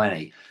 to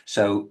 20.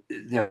 So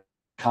they're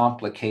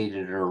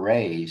complicated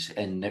arrays,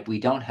 and that we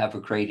don't have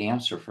a great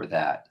answer for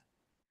that.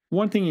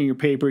 One thing in your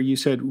paper, you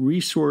said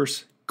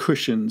resource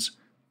cushions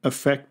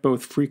affect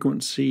both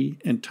frequency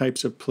and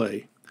types of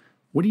play.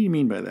 What do you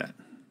mean by that?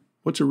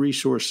 What's a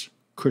resource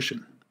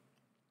cushion?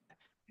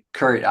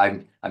 Kurt,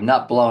 I'm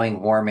not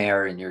blowing warm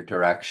air in your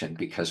direction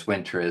because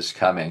winter is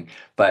coming,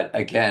 but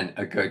again,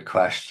 a good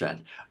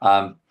question.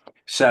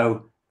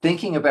 So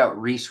thinking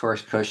about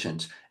resource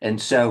cushions,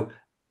 and so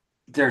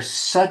there's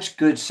such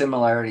good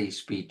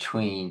similarities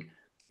between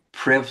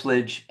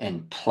privilege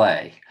and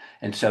play.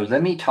 And so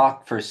let me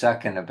talk for a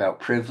second about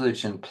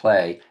privilege and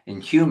play in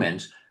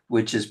humans.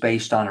 which is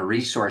based on a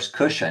resource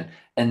cushion,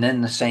 and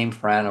then the same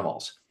for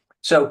animals.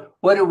 So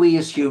what do we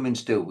as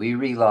humans do? We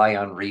rely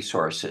on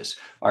resources.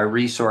 Our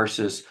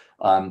resources,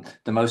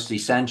 the most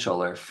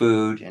essential are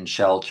food and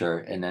shelter,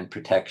 and then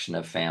protection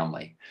of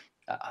family.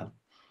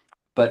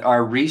 But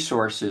our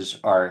resources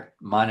are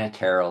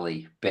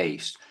monetarily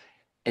based.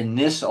 And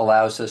this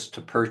allows us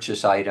to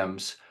purchase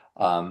items.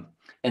 And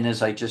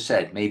as I just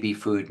said, maybe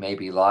food,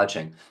 maybe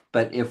lodging.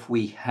 But if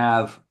we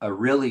have a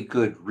really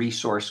good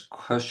resource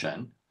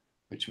cushion,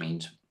 which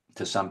means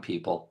to some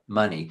people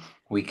money,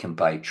 we can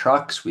buy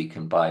trucks, we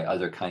can buy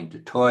other kinds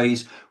of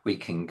toys, we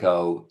can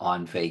go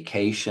on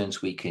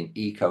vacations, we can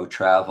eco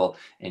travel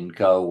and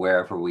go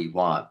wherever we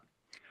want.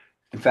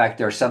 In fact,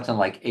 there are something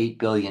like 8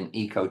 billion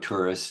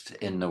eco-tourists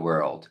in the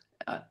world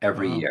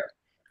every Wow. year.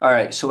 All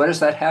right, so what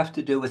does that have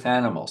to do with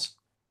animals?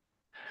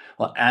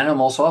 Well,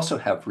 animals also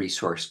have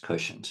resource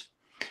cushions,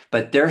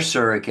 but their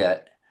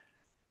surrogate,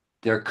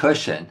 their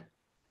cushion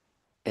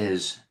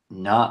is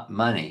not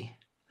money,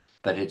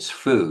 but it's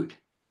food.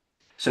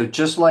 So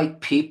just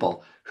like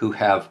people who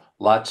have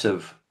lots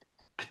of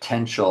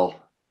potential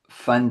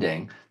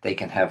funding, they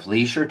can have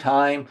leisure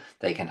time,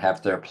 they can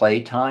have their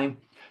play time.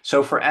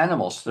 So for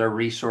animals, their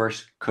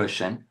resource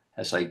cushion,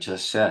 as I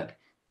just said,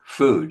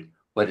 food.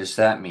 What does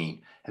that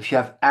mean? If you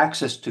have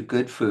access to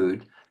good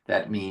food,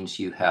 that means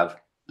you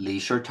have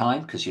leisure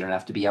time because you don't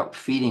have to be out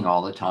feeding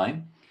all the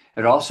time.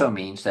 It also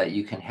means that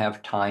you can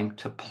have time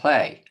to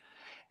play.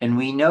 And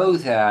we know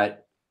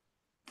that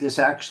this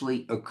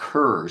actually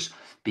occurs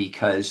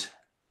because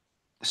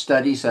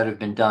studies that have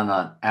been done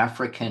on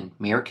African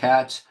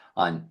meerkats,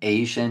 on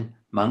Asian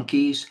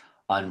monkeys,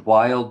 on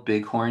wild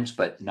bighorns,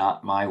 but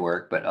not my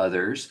work, but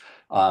others,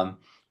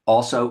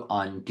 also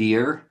on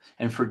deer,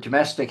 and for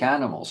domestic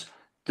animals,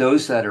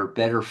 those that are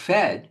better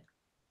fed,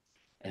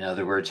 in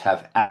other words,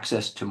 have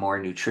access to more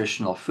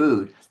nutritional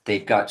food,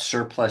 they've got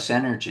surplus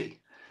energy.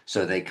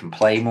 So they can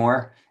play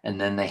more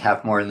and then they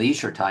have more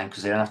leisure time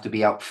because they don't have to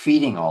be out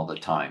feeding all the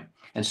time.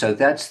 And so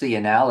that's the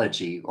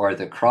analogy or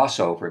the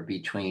crossover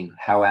between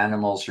how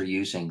animals are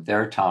using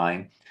their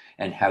time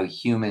and how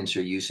humans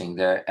are using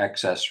their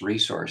excess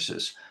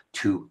resources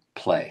to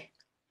play.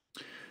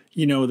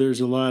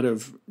 There's a lot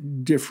of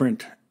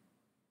different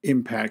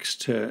impacts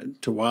to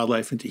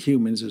wildlife and to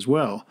humans as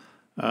well.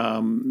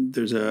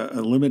 There's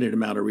a limited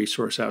amount of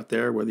resource out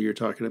there, whether you're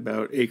talking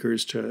about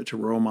acres to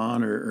roam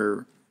on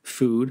or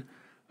food.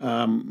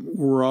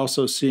 We're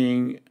also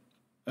seeing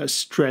a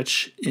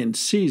stretch in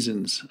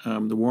seasons.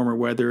 The warmer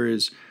weather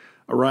is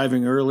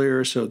arriving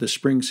earlier, so the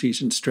spring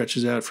season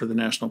stretches out for the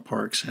national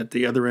parks. At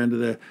the other end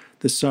of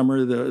the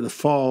summer, the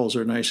falls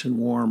are nice and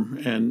warm,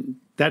 and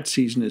that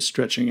season is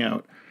stretching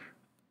out.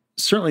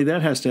 Certainly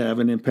that has to have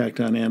an impact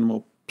on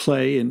animal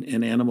play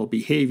and animal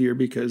behavior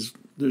because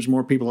there's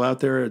more people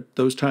out there at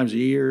those times of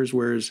years,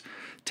 whereas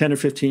 10 or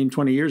 15,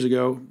 20 years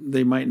ago,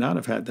 they might not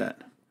have had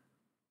that.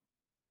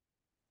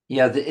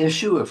 Yeah, the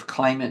issue of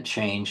climate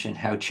change and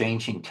how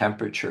changing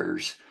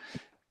temperatures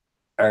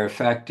are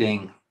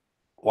affecting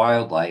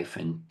wildlife,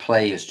 and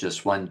play is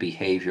just one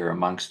behavior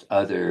amongst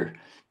other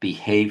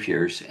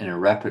behaviors in a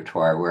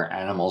repertoire where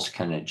animals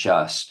can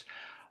adjust.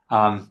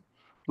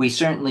 We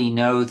certainly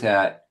know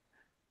that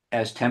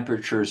as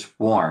temperatures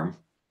warm,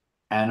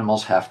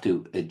 animals have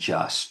to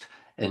adjust.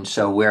 And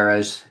so,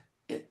 whereas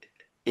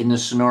in the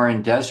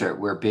Sonoran Desert,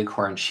 where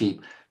bighorn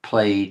sheep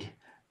played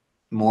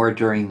more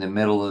during the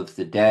middle of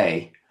the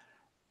day,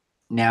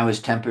 now as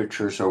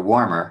temperatures are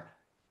warmer,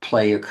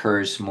 play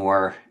occurs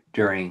more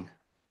during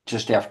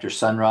just after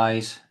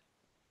sunrise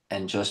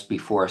and just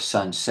before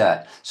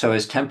sunset. So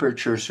as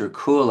temperatures are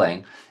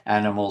cooling,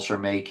 animals are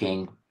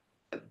making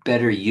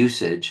better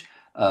usage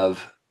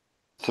of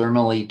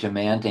thermally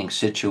demanding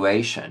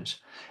situations.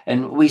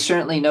 And we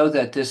certainly know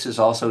that this is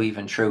also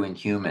even true in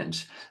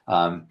humans.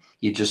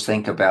 You just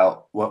think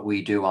about what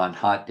we do on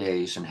hot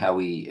days and how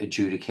we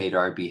adjudicate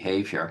our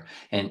behavior.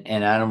 And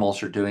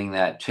animals are doing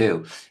that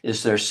too.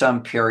 Is there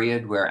some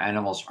period where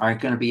animals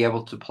aren't going to be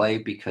able to play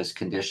because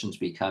conditions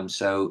become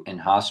so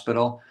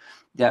inhospitable?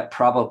 That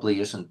probably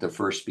isn't the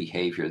first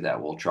behavior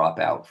that will drop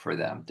out for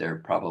them. There are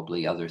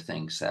probably other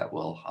things that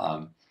will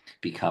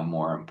become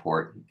more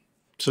important.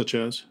 Such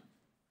as?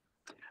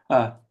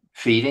 Uh,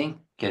 Feeding,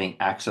 getting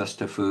access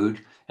to food,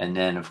 and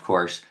then, of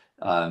course,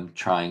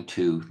 trying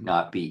to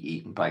not be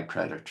eaten by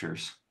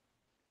predators.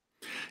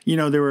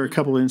 There were a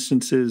couple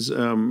instances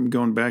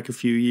going back a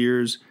few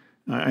years.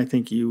 I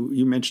think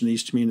you mentioned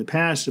these to me in the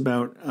past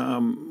about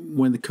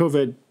when the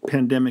COVID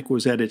pandemic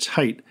was at its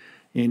height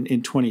in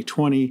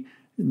 2020.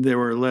 There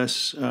were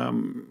less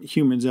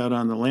humans out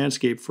on the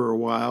landscape for a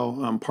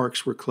while.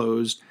 Parks were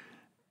closed,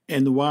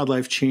 and the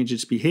wildlife changed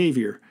its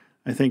behavior.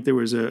 I think there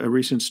was a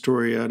recent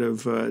story out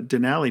of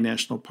Denali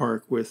National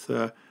Park with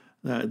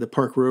the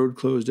park road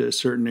closed at a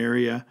certain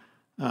area.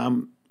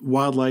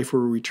 Wildlife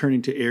were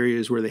returning to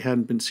areas where they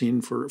hadn't been seen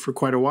for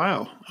quite a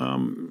while.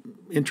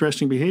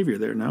 Interesting behavior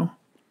there, no?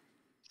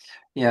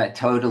 Yeah,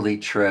 totally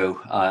true.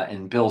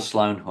 And Bill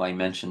Sloan, who I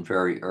mentioned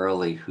very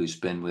early, who's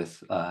been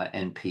with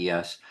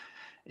NPS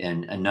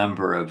in a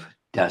number of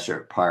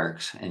desert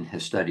parks and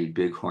has studied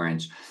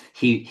bighorns.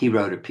 He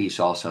wrote a piece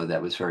also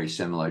that was very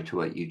similar to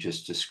what you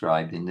just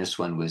described, and this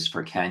one was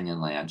for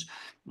Canyonlands,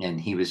 and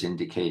he was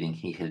indicating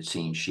he had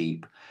seen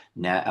sheep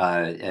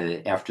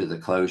after the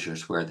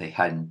closures where they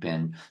hadn't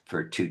been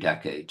for 2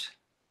 decades.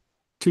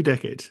 2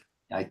 decades.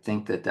 I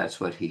think that that's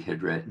what he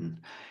had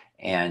written.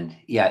 And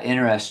yeah,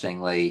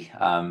 interestingly,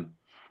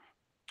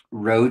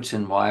 roads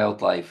and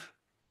wildlife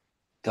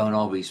don't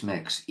always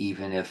mix,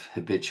 even if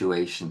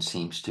habituation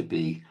seems to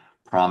be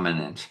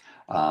prominent.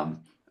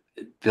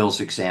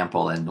 Bill's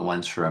example and the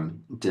ones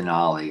from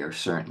Denali are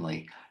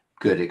certainly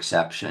good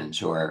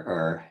exceptions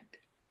or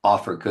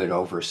offer good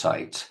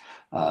oversights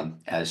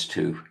as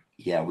to,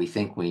 yeah, we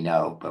think we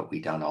know, but we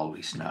don't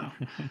always know.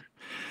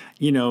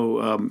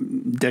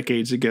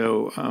 Decades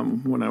ago,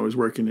 when I was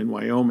working in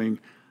Wyoming,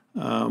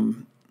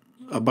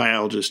 a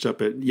biologist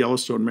up at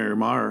Yellowstone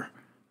Miramar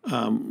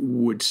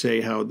would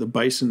say how the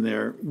bison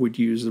there would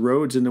use the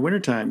roads in the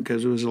wintertime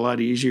because it was a lot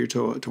easier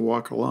to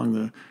walk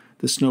along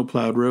the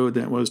snow-plowed road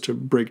than it was to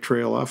break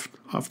trail off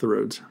the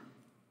roads.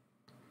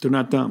 They're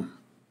not dumb.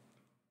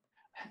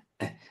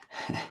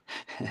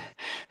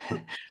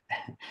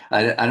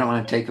 I don't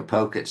want to take a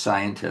poke at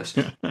scientists,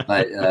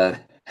 but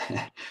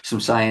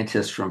some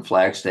scientists from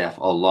Flagstaff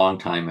a long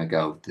time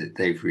ago, that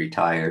they've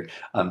retired,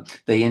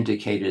 they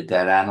indicated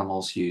that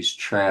animals use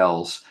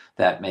trails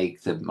that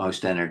make the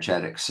most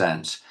energetic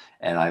sense.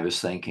 And I was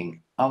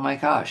thinking, oh my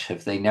gosh,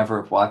 have they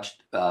never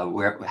watched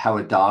how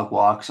a dog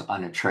walks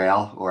on a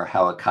trail, or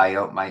how a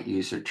coyote might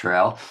use a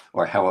trail,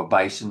 or how a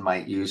bison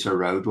might use a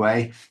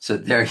roadway? So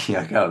there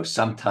you go.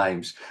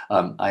 Sometimes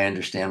I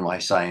understand why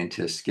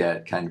scientists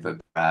get kind of a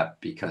rap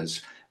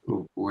because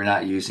we're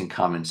not using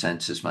common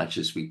sense as much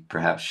as we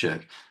perhaps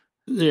should.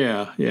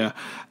 Yeah, yeah.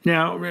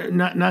 Now,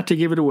 not to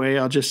give it away,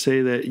 I'll just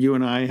say that you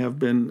and I have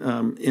been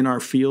in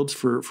our fields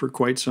for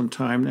quite some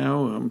time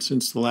now,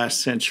 since the last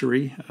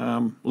century,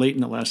 late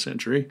in the last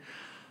century.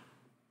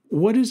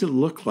 What does it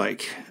look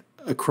like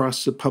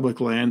across the public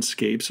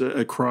landscapes,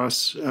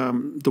 across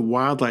the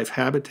wildlife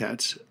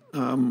habitats,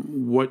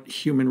 what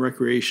human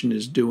recreation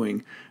is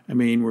doing? I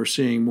mean, we're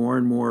seeing more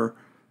and more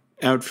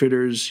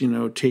outfitters,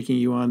 taking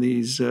you on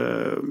these,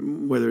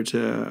 whether it's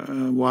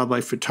a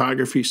wildlife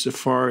photography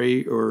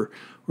safari or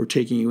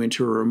taking you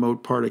into a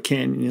remote part of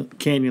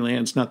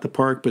Canyonlands, not the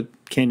park, but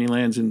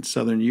Canyonlands in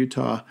southern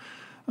Utah,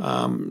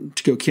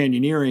 to go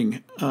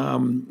canyoneering.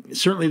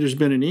 Certainly there's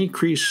been an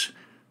increase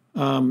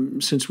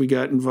since we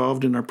got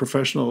involved in our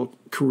professional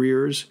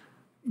careers.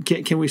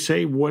 Can we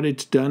say what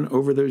it's done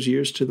over those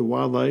years to the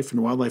wildlife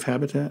and wildlife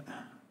habitat?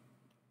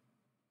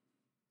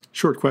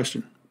 Short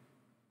question.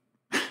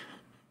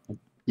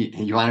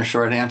 You want a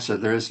short answer?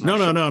 There is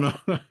no. No.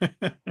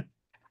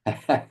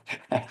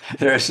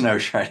 There is no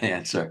short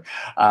answer.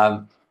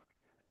 As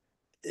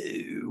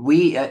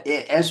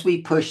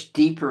we push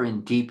deeper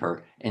and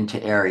deeper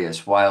into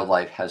areas,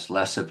 wildlife has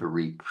less of a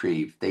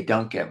reprieve. They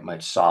don't get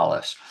much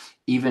solace.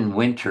 Even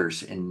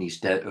winters in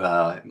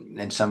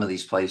some of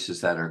these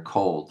places that are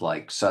cold,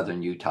 like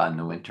southern Utah in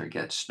the winter,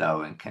 gets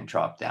snow and can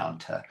drop down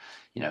to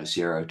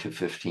 0 to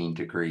 15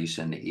 degrees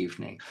in the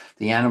evening.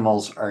 The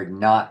animals are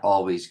not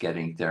always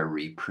getting their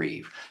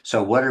reprieve.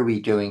 So what are we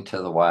doing to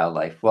the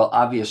wildlife? Well,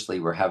 obviously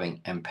we're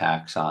having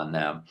impacts on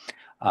them.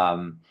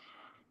 I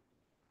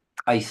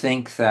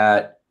think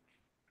that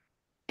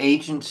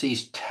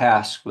agencies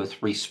tasked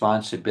with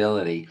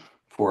responsibility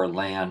for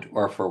land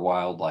or for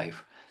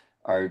wildlife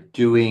are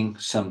doing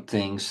some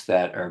things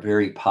that are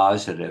very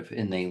positive,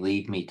 and they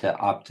lead me to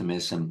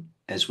optimism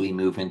as we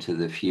move into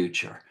the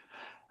future.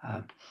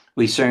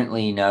 We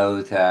certainly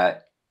know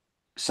that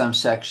some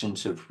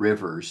sections of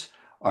rivers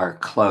are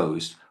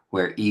closed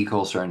where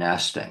eagles are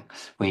nesting.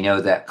 We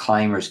know that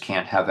climbers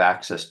can't have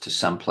access to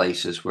some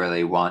places where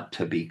they want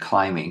to be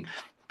climbing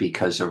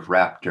because of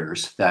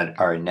raptors that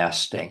are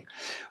nesting.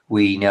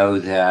 We know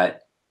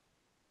that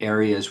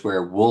areas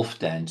where wolf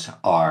dens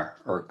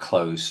are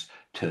closed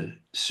to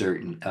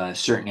certain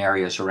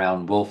areas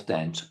around wolf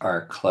dens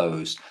are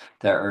closed.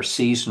 There are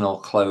seasonal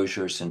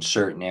closures in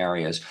certain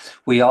areas.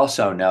 We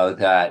also know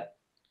that,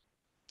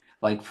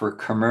 like for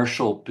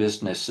commercial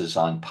businesses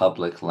on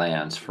public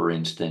lands, for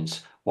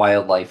instance,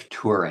 wildlife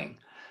touring,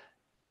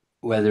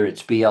 whether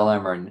it's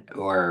BLM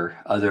or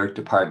other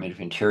Department of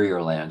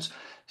Interior lands,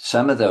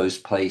 some of those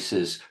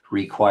places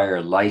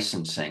require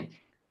licensing.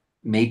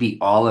 Maybe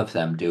all of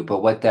them do,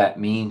 but what that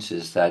means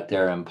is that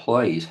their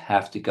employees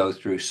have to go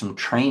through some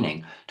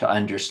training to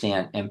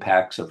understand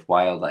impacts of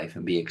wildlife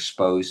and be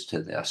exposed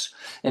to this.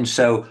 And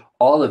so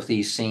all of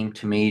these seem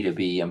to me to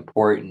be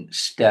important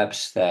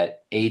steps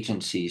that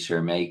agencies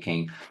are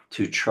making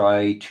to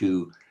try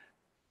to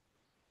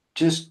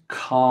just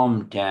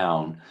calm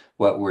down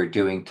what we're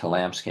doing to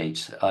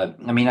landscapes.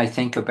 I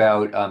think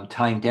about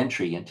timed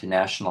entry into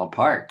national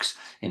parks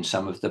in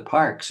some of the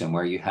parks, and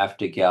where you have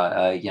to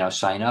get,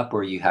 sign up,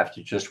 or you have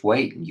to just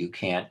wait and you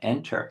can't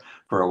enter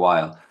for a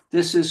while.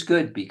 This is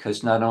good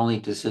because not only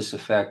does this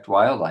affect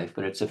wildlife,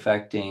 but it's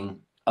affecting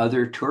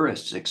other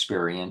tourists'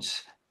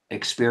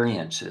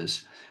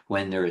 experiences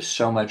when there is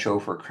so much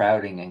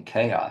overcrowding and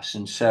chaos.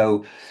 And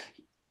so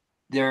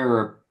there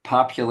are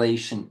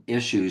population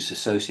issues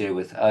associated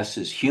with us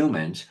as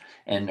humans,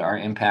 and our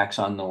impacts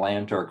on the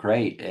land are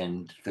great.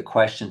 And the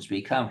questions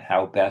become,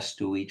 how best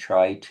do we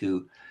try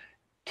to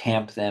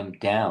tamp them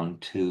down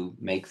to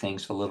make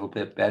things a little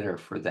bit better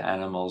for the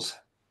animals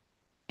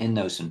in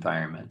those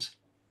environments?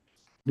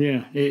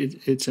 Yeah,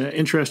 it's an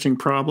interesting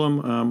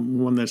problem,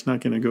 one that's not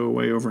going to go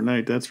away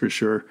overnight, that's for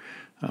sure.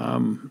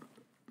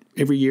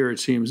 Every year, it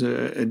seems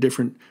a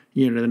different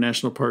unit of the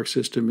national park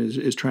system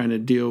is trying to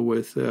deal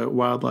with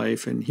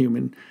wildlife and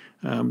human,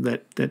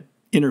 that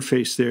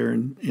interface there,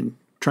 and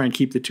try and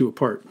keep the two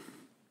apart.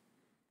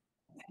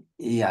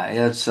 Yeah,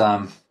 it's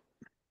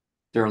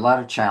there are a lot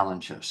of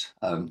challenges.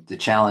 The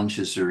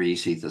challenges are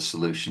easy, the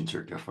solutions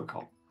are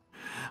difficult.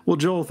 Well,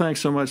 Joel,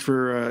 thanks so much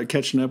for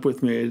catching up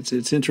with me.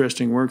 It's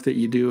interesting work that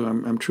you do.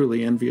 I'm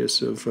truly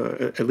envious of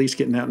at least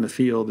getting out in the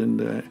field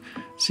and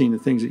seeing the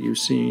things that you've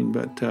seen.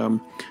 But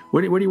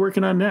what are you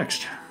working on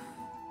next?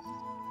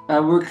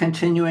 We're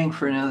continuing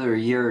for another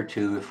year or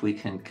two if we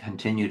can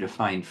continue to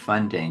find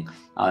funding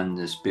on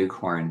this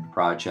Bighorn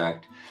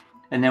project.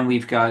 And then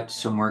we've got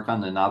some work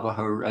on the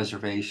Navajo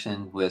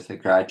reservation with a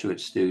graduate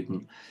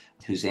student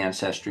whose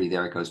ancestry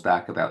there goes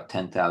back about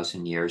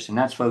 10,000 years. And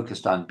that's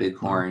focused on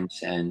bighorns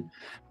and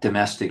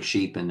domestic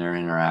sheep and their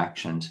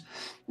interactions.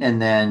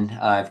 And then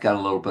I've got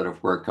a little bit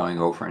of work going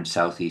over in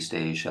Southeast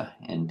Asia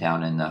and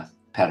down in the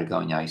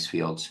Patagonia ice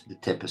fields, the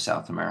tip of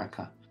South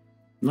America.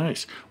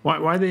 Nice.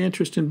 Why the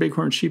interest in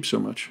bighorn sheep so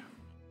much?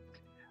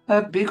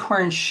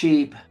 Bighorn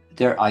sheep,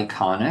 they're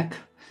iconic.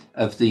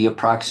 Of the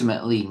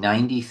approximately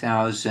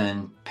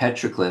 90,000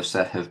 petroglyphs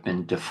that have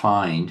been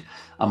defined,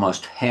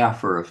 almost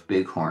half are of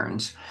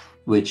bighorns,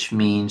 which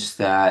means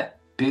that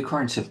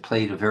bighorns have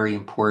played a very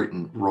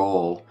important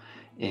role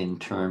in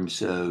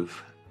terms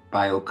of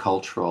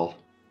biocultural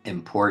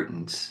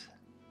importance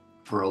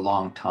for a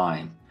long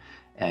time.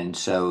 And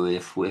so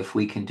if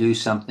we can do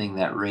something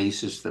that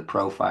raises the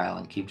profile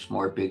and keeps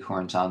more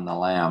bighorns on the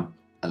land,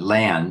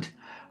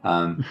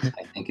 I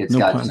think it's No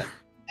got pun. some.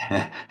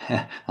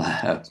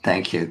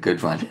 Thank you.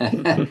 Good one.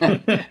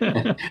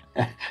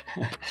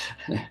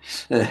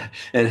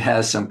 It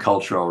has some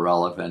cultural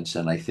relevance,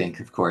 and I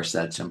think, of course,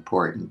 that's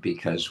important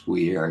because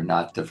we are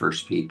not the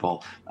first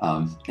people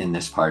in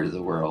this part of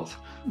the world.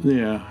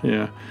 Yeah,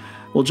 yeah.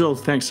 Well, Joel,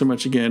 thanks so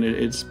much again.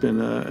 It's been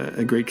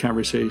a great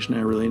conversation.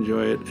 I really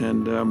enjoy it,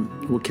 and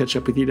we'll catch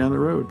up with you down the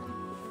road.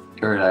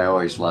 Kurt, I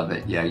always love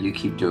it. Yeah, you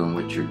keep doing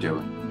what you're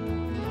doing.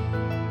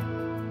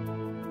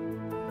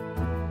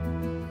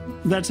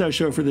 That's our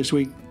show for this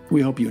week.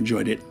 We hope you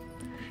enjoyed it.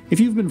 If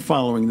you've been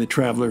following The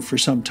Traveler for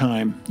some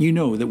time, you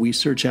know that we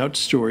search out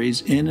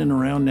stories in and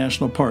around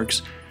national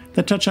parks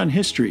that touch on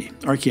history,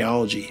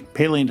 archaeology,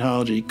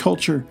 paleontology,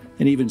 culture,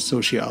 and even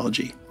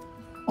sociology.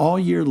 All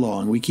year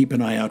long, we keep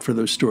an eye out for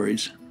those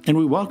stories, and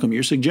we welcome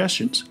your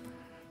suggestions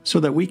so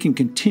that we can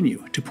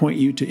continue to point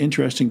you to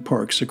interesting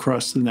parks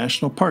across the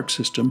national park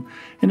system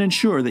and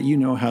ensure that you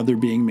know how they're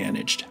being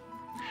managed.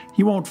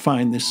 You won't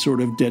find this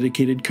sort of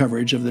dedicated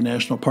coverage of the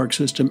national park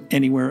system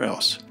anywhere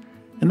else,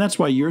 and that's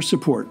why your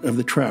support of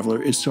The Traveler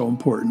is so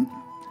important.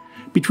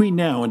 Between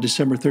now and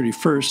December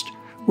 31st,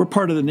 we're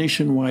part of the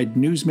nationwide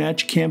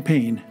Newsmatch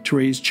campaign to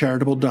raise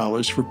charitable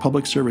dollars for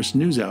public service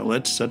news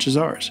outlets such as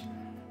ours.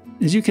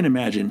 As you can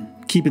imagine,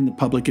 keeping the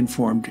public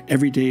informed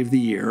every day of the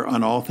year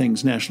on all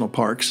things national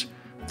parks,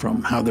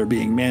 from how they're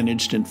being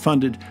managed and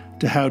funded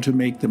to how to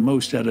make the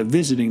most out of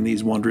visiting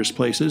these wondrous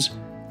places,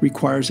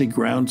 requires a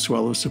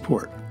groundswell of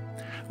support.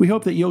 We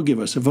hope that you'll give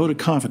us a vote of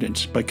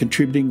confidence by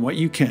contributing what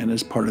you can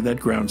as part of that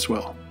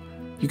groundswell.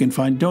 You can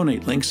find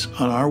donate links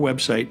on our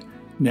website,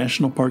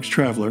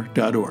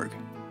 nationalparkstraveler.org.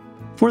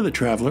 For The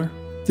Traveler,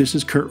 this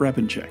is Kurt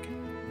Repenchek.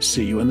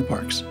 See you in the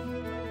parks.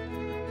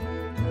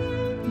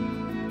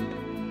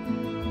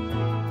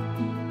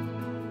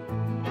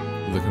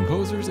 The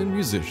composers and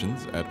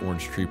musicians at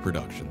Orange Tree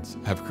Productions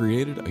have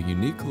created a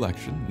unique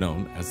collection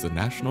known as the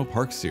National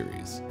Park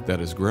Series that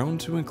has grown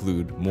to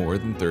include more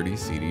than 30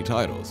 CD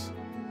titles.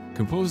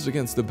 Composed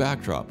against the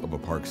backdrop of a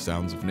park's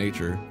sounds of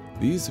nature,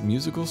 these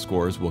musical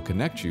scores will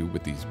connect you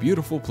with these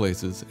beautiful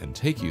places and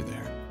take you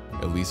there,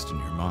 at least in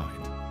your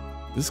mind.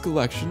 This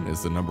collection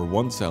is the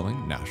 #1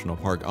 selling National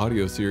Park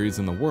audio series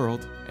in the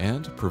world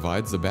and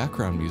provides the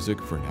background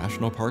music for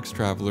National Parks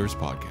Travelers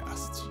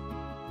podcasts.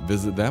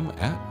 Visit them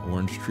at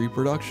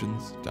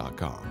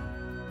orangetreeproductions.com.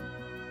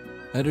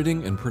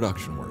 Editing and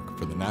production work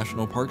for the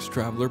National Parks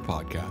Traveler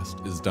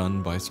podcast is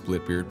done by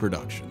Splitbeard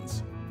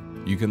Productions.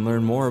 You can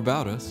learn more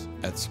about us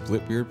at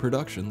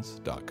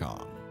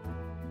splitbeardproductions.com.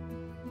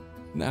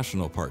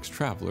 National Parks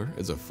Traveler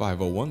is a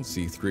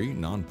 501c3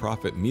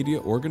 nonprofit media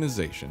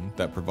organization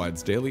that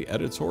provides daily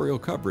editorial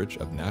coverage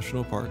of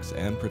national parks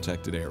and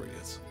protected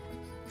areas.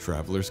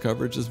 Traveler's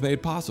coverage is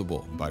made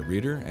possible by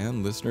reader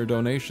and listener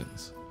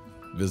donations.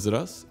 Visit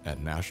us at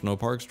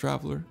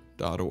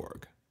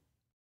nationalparkstraveler.org.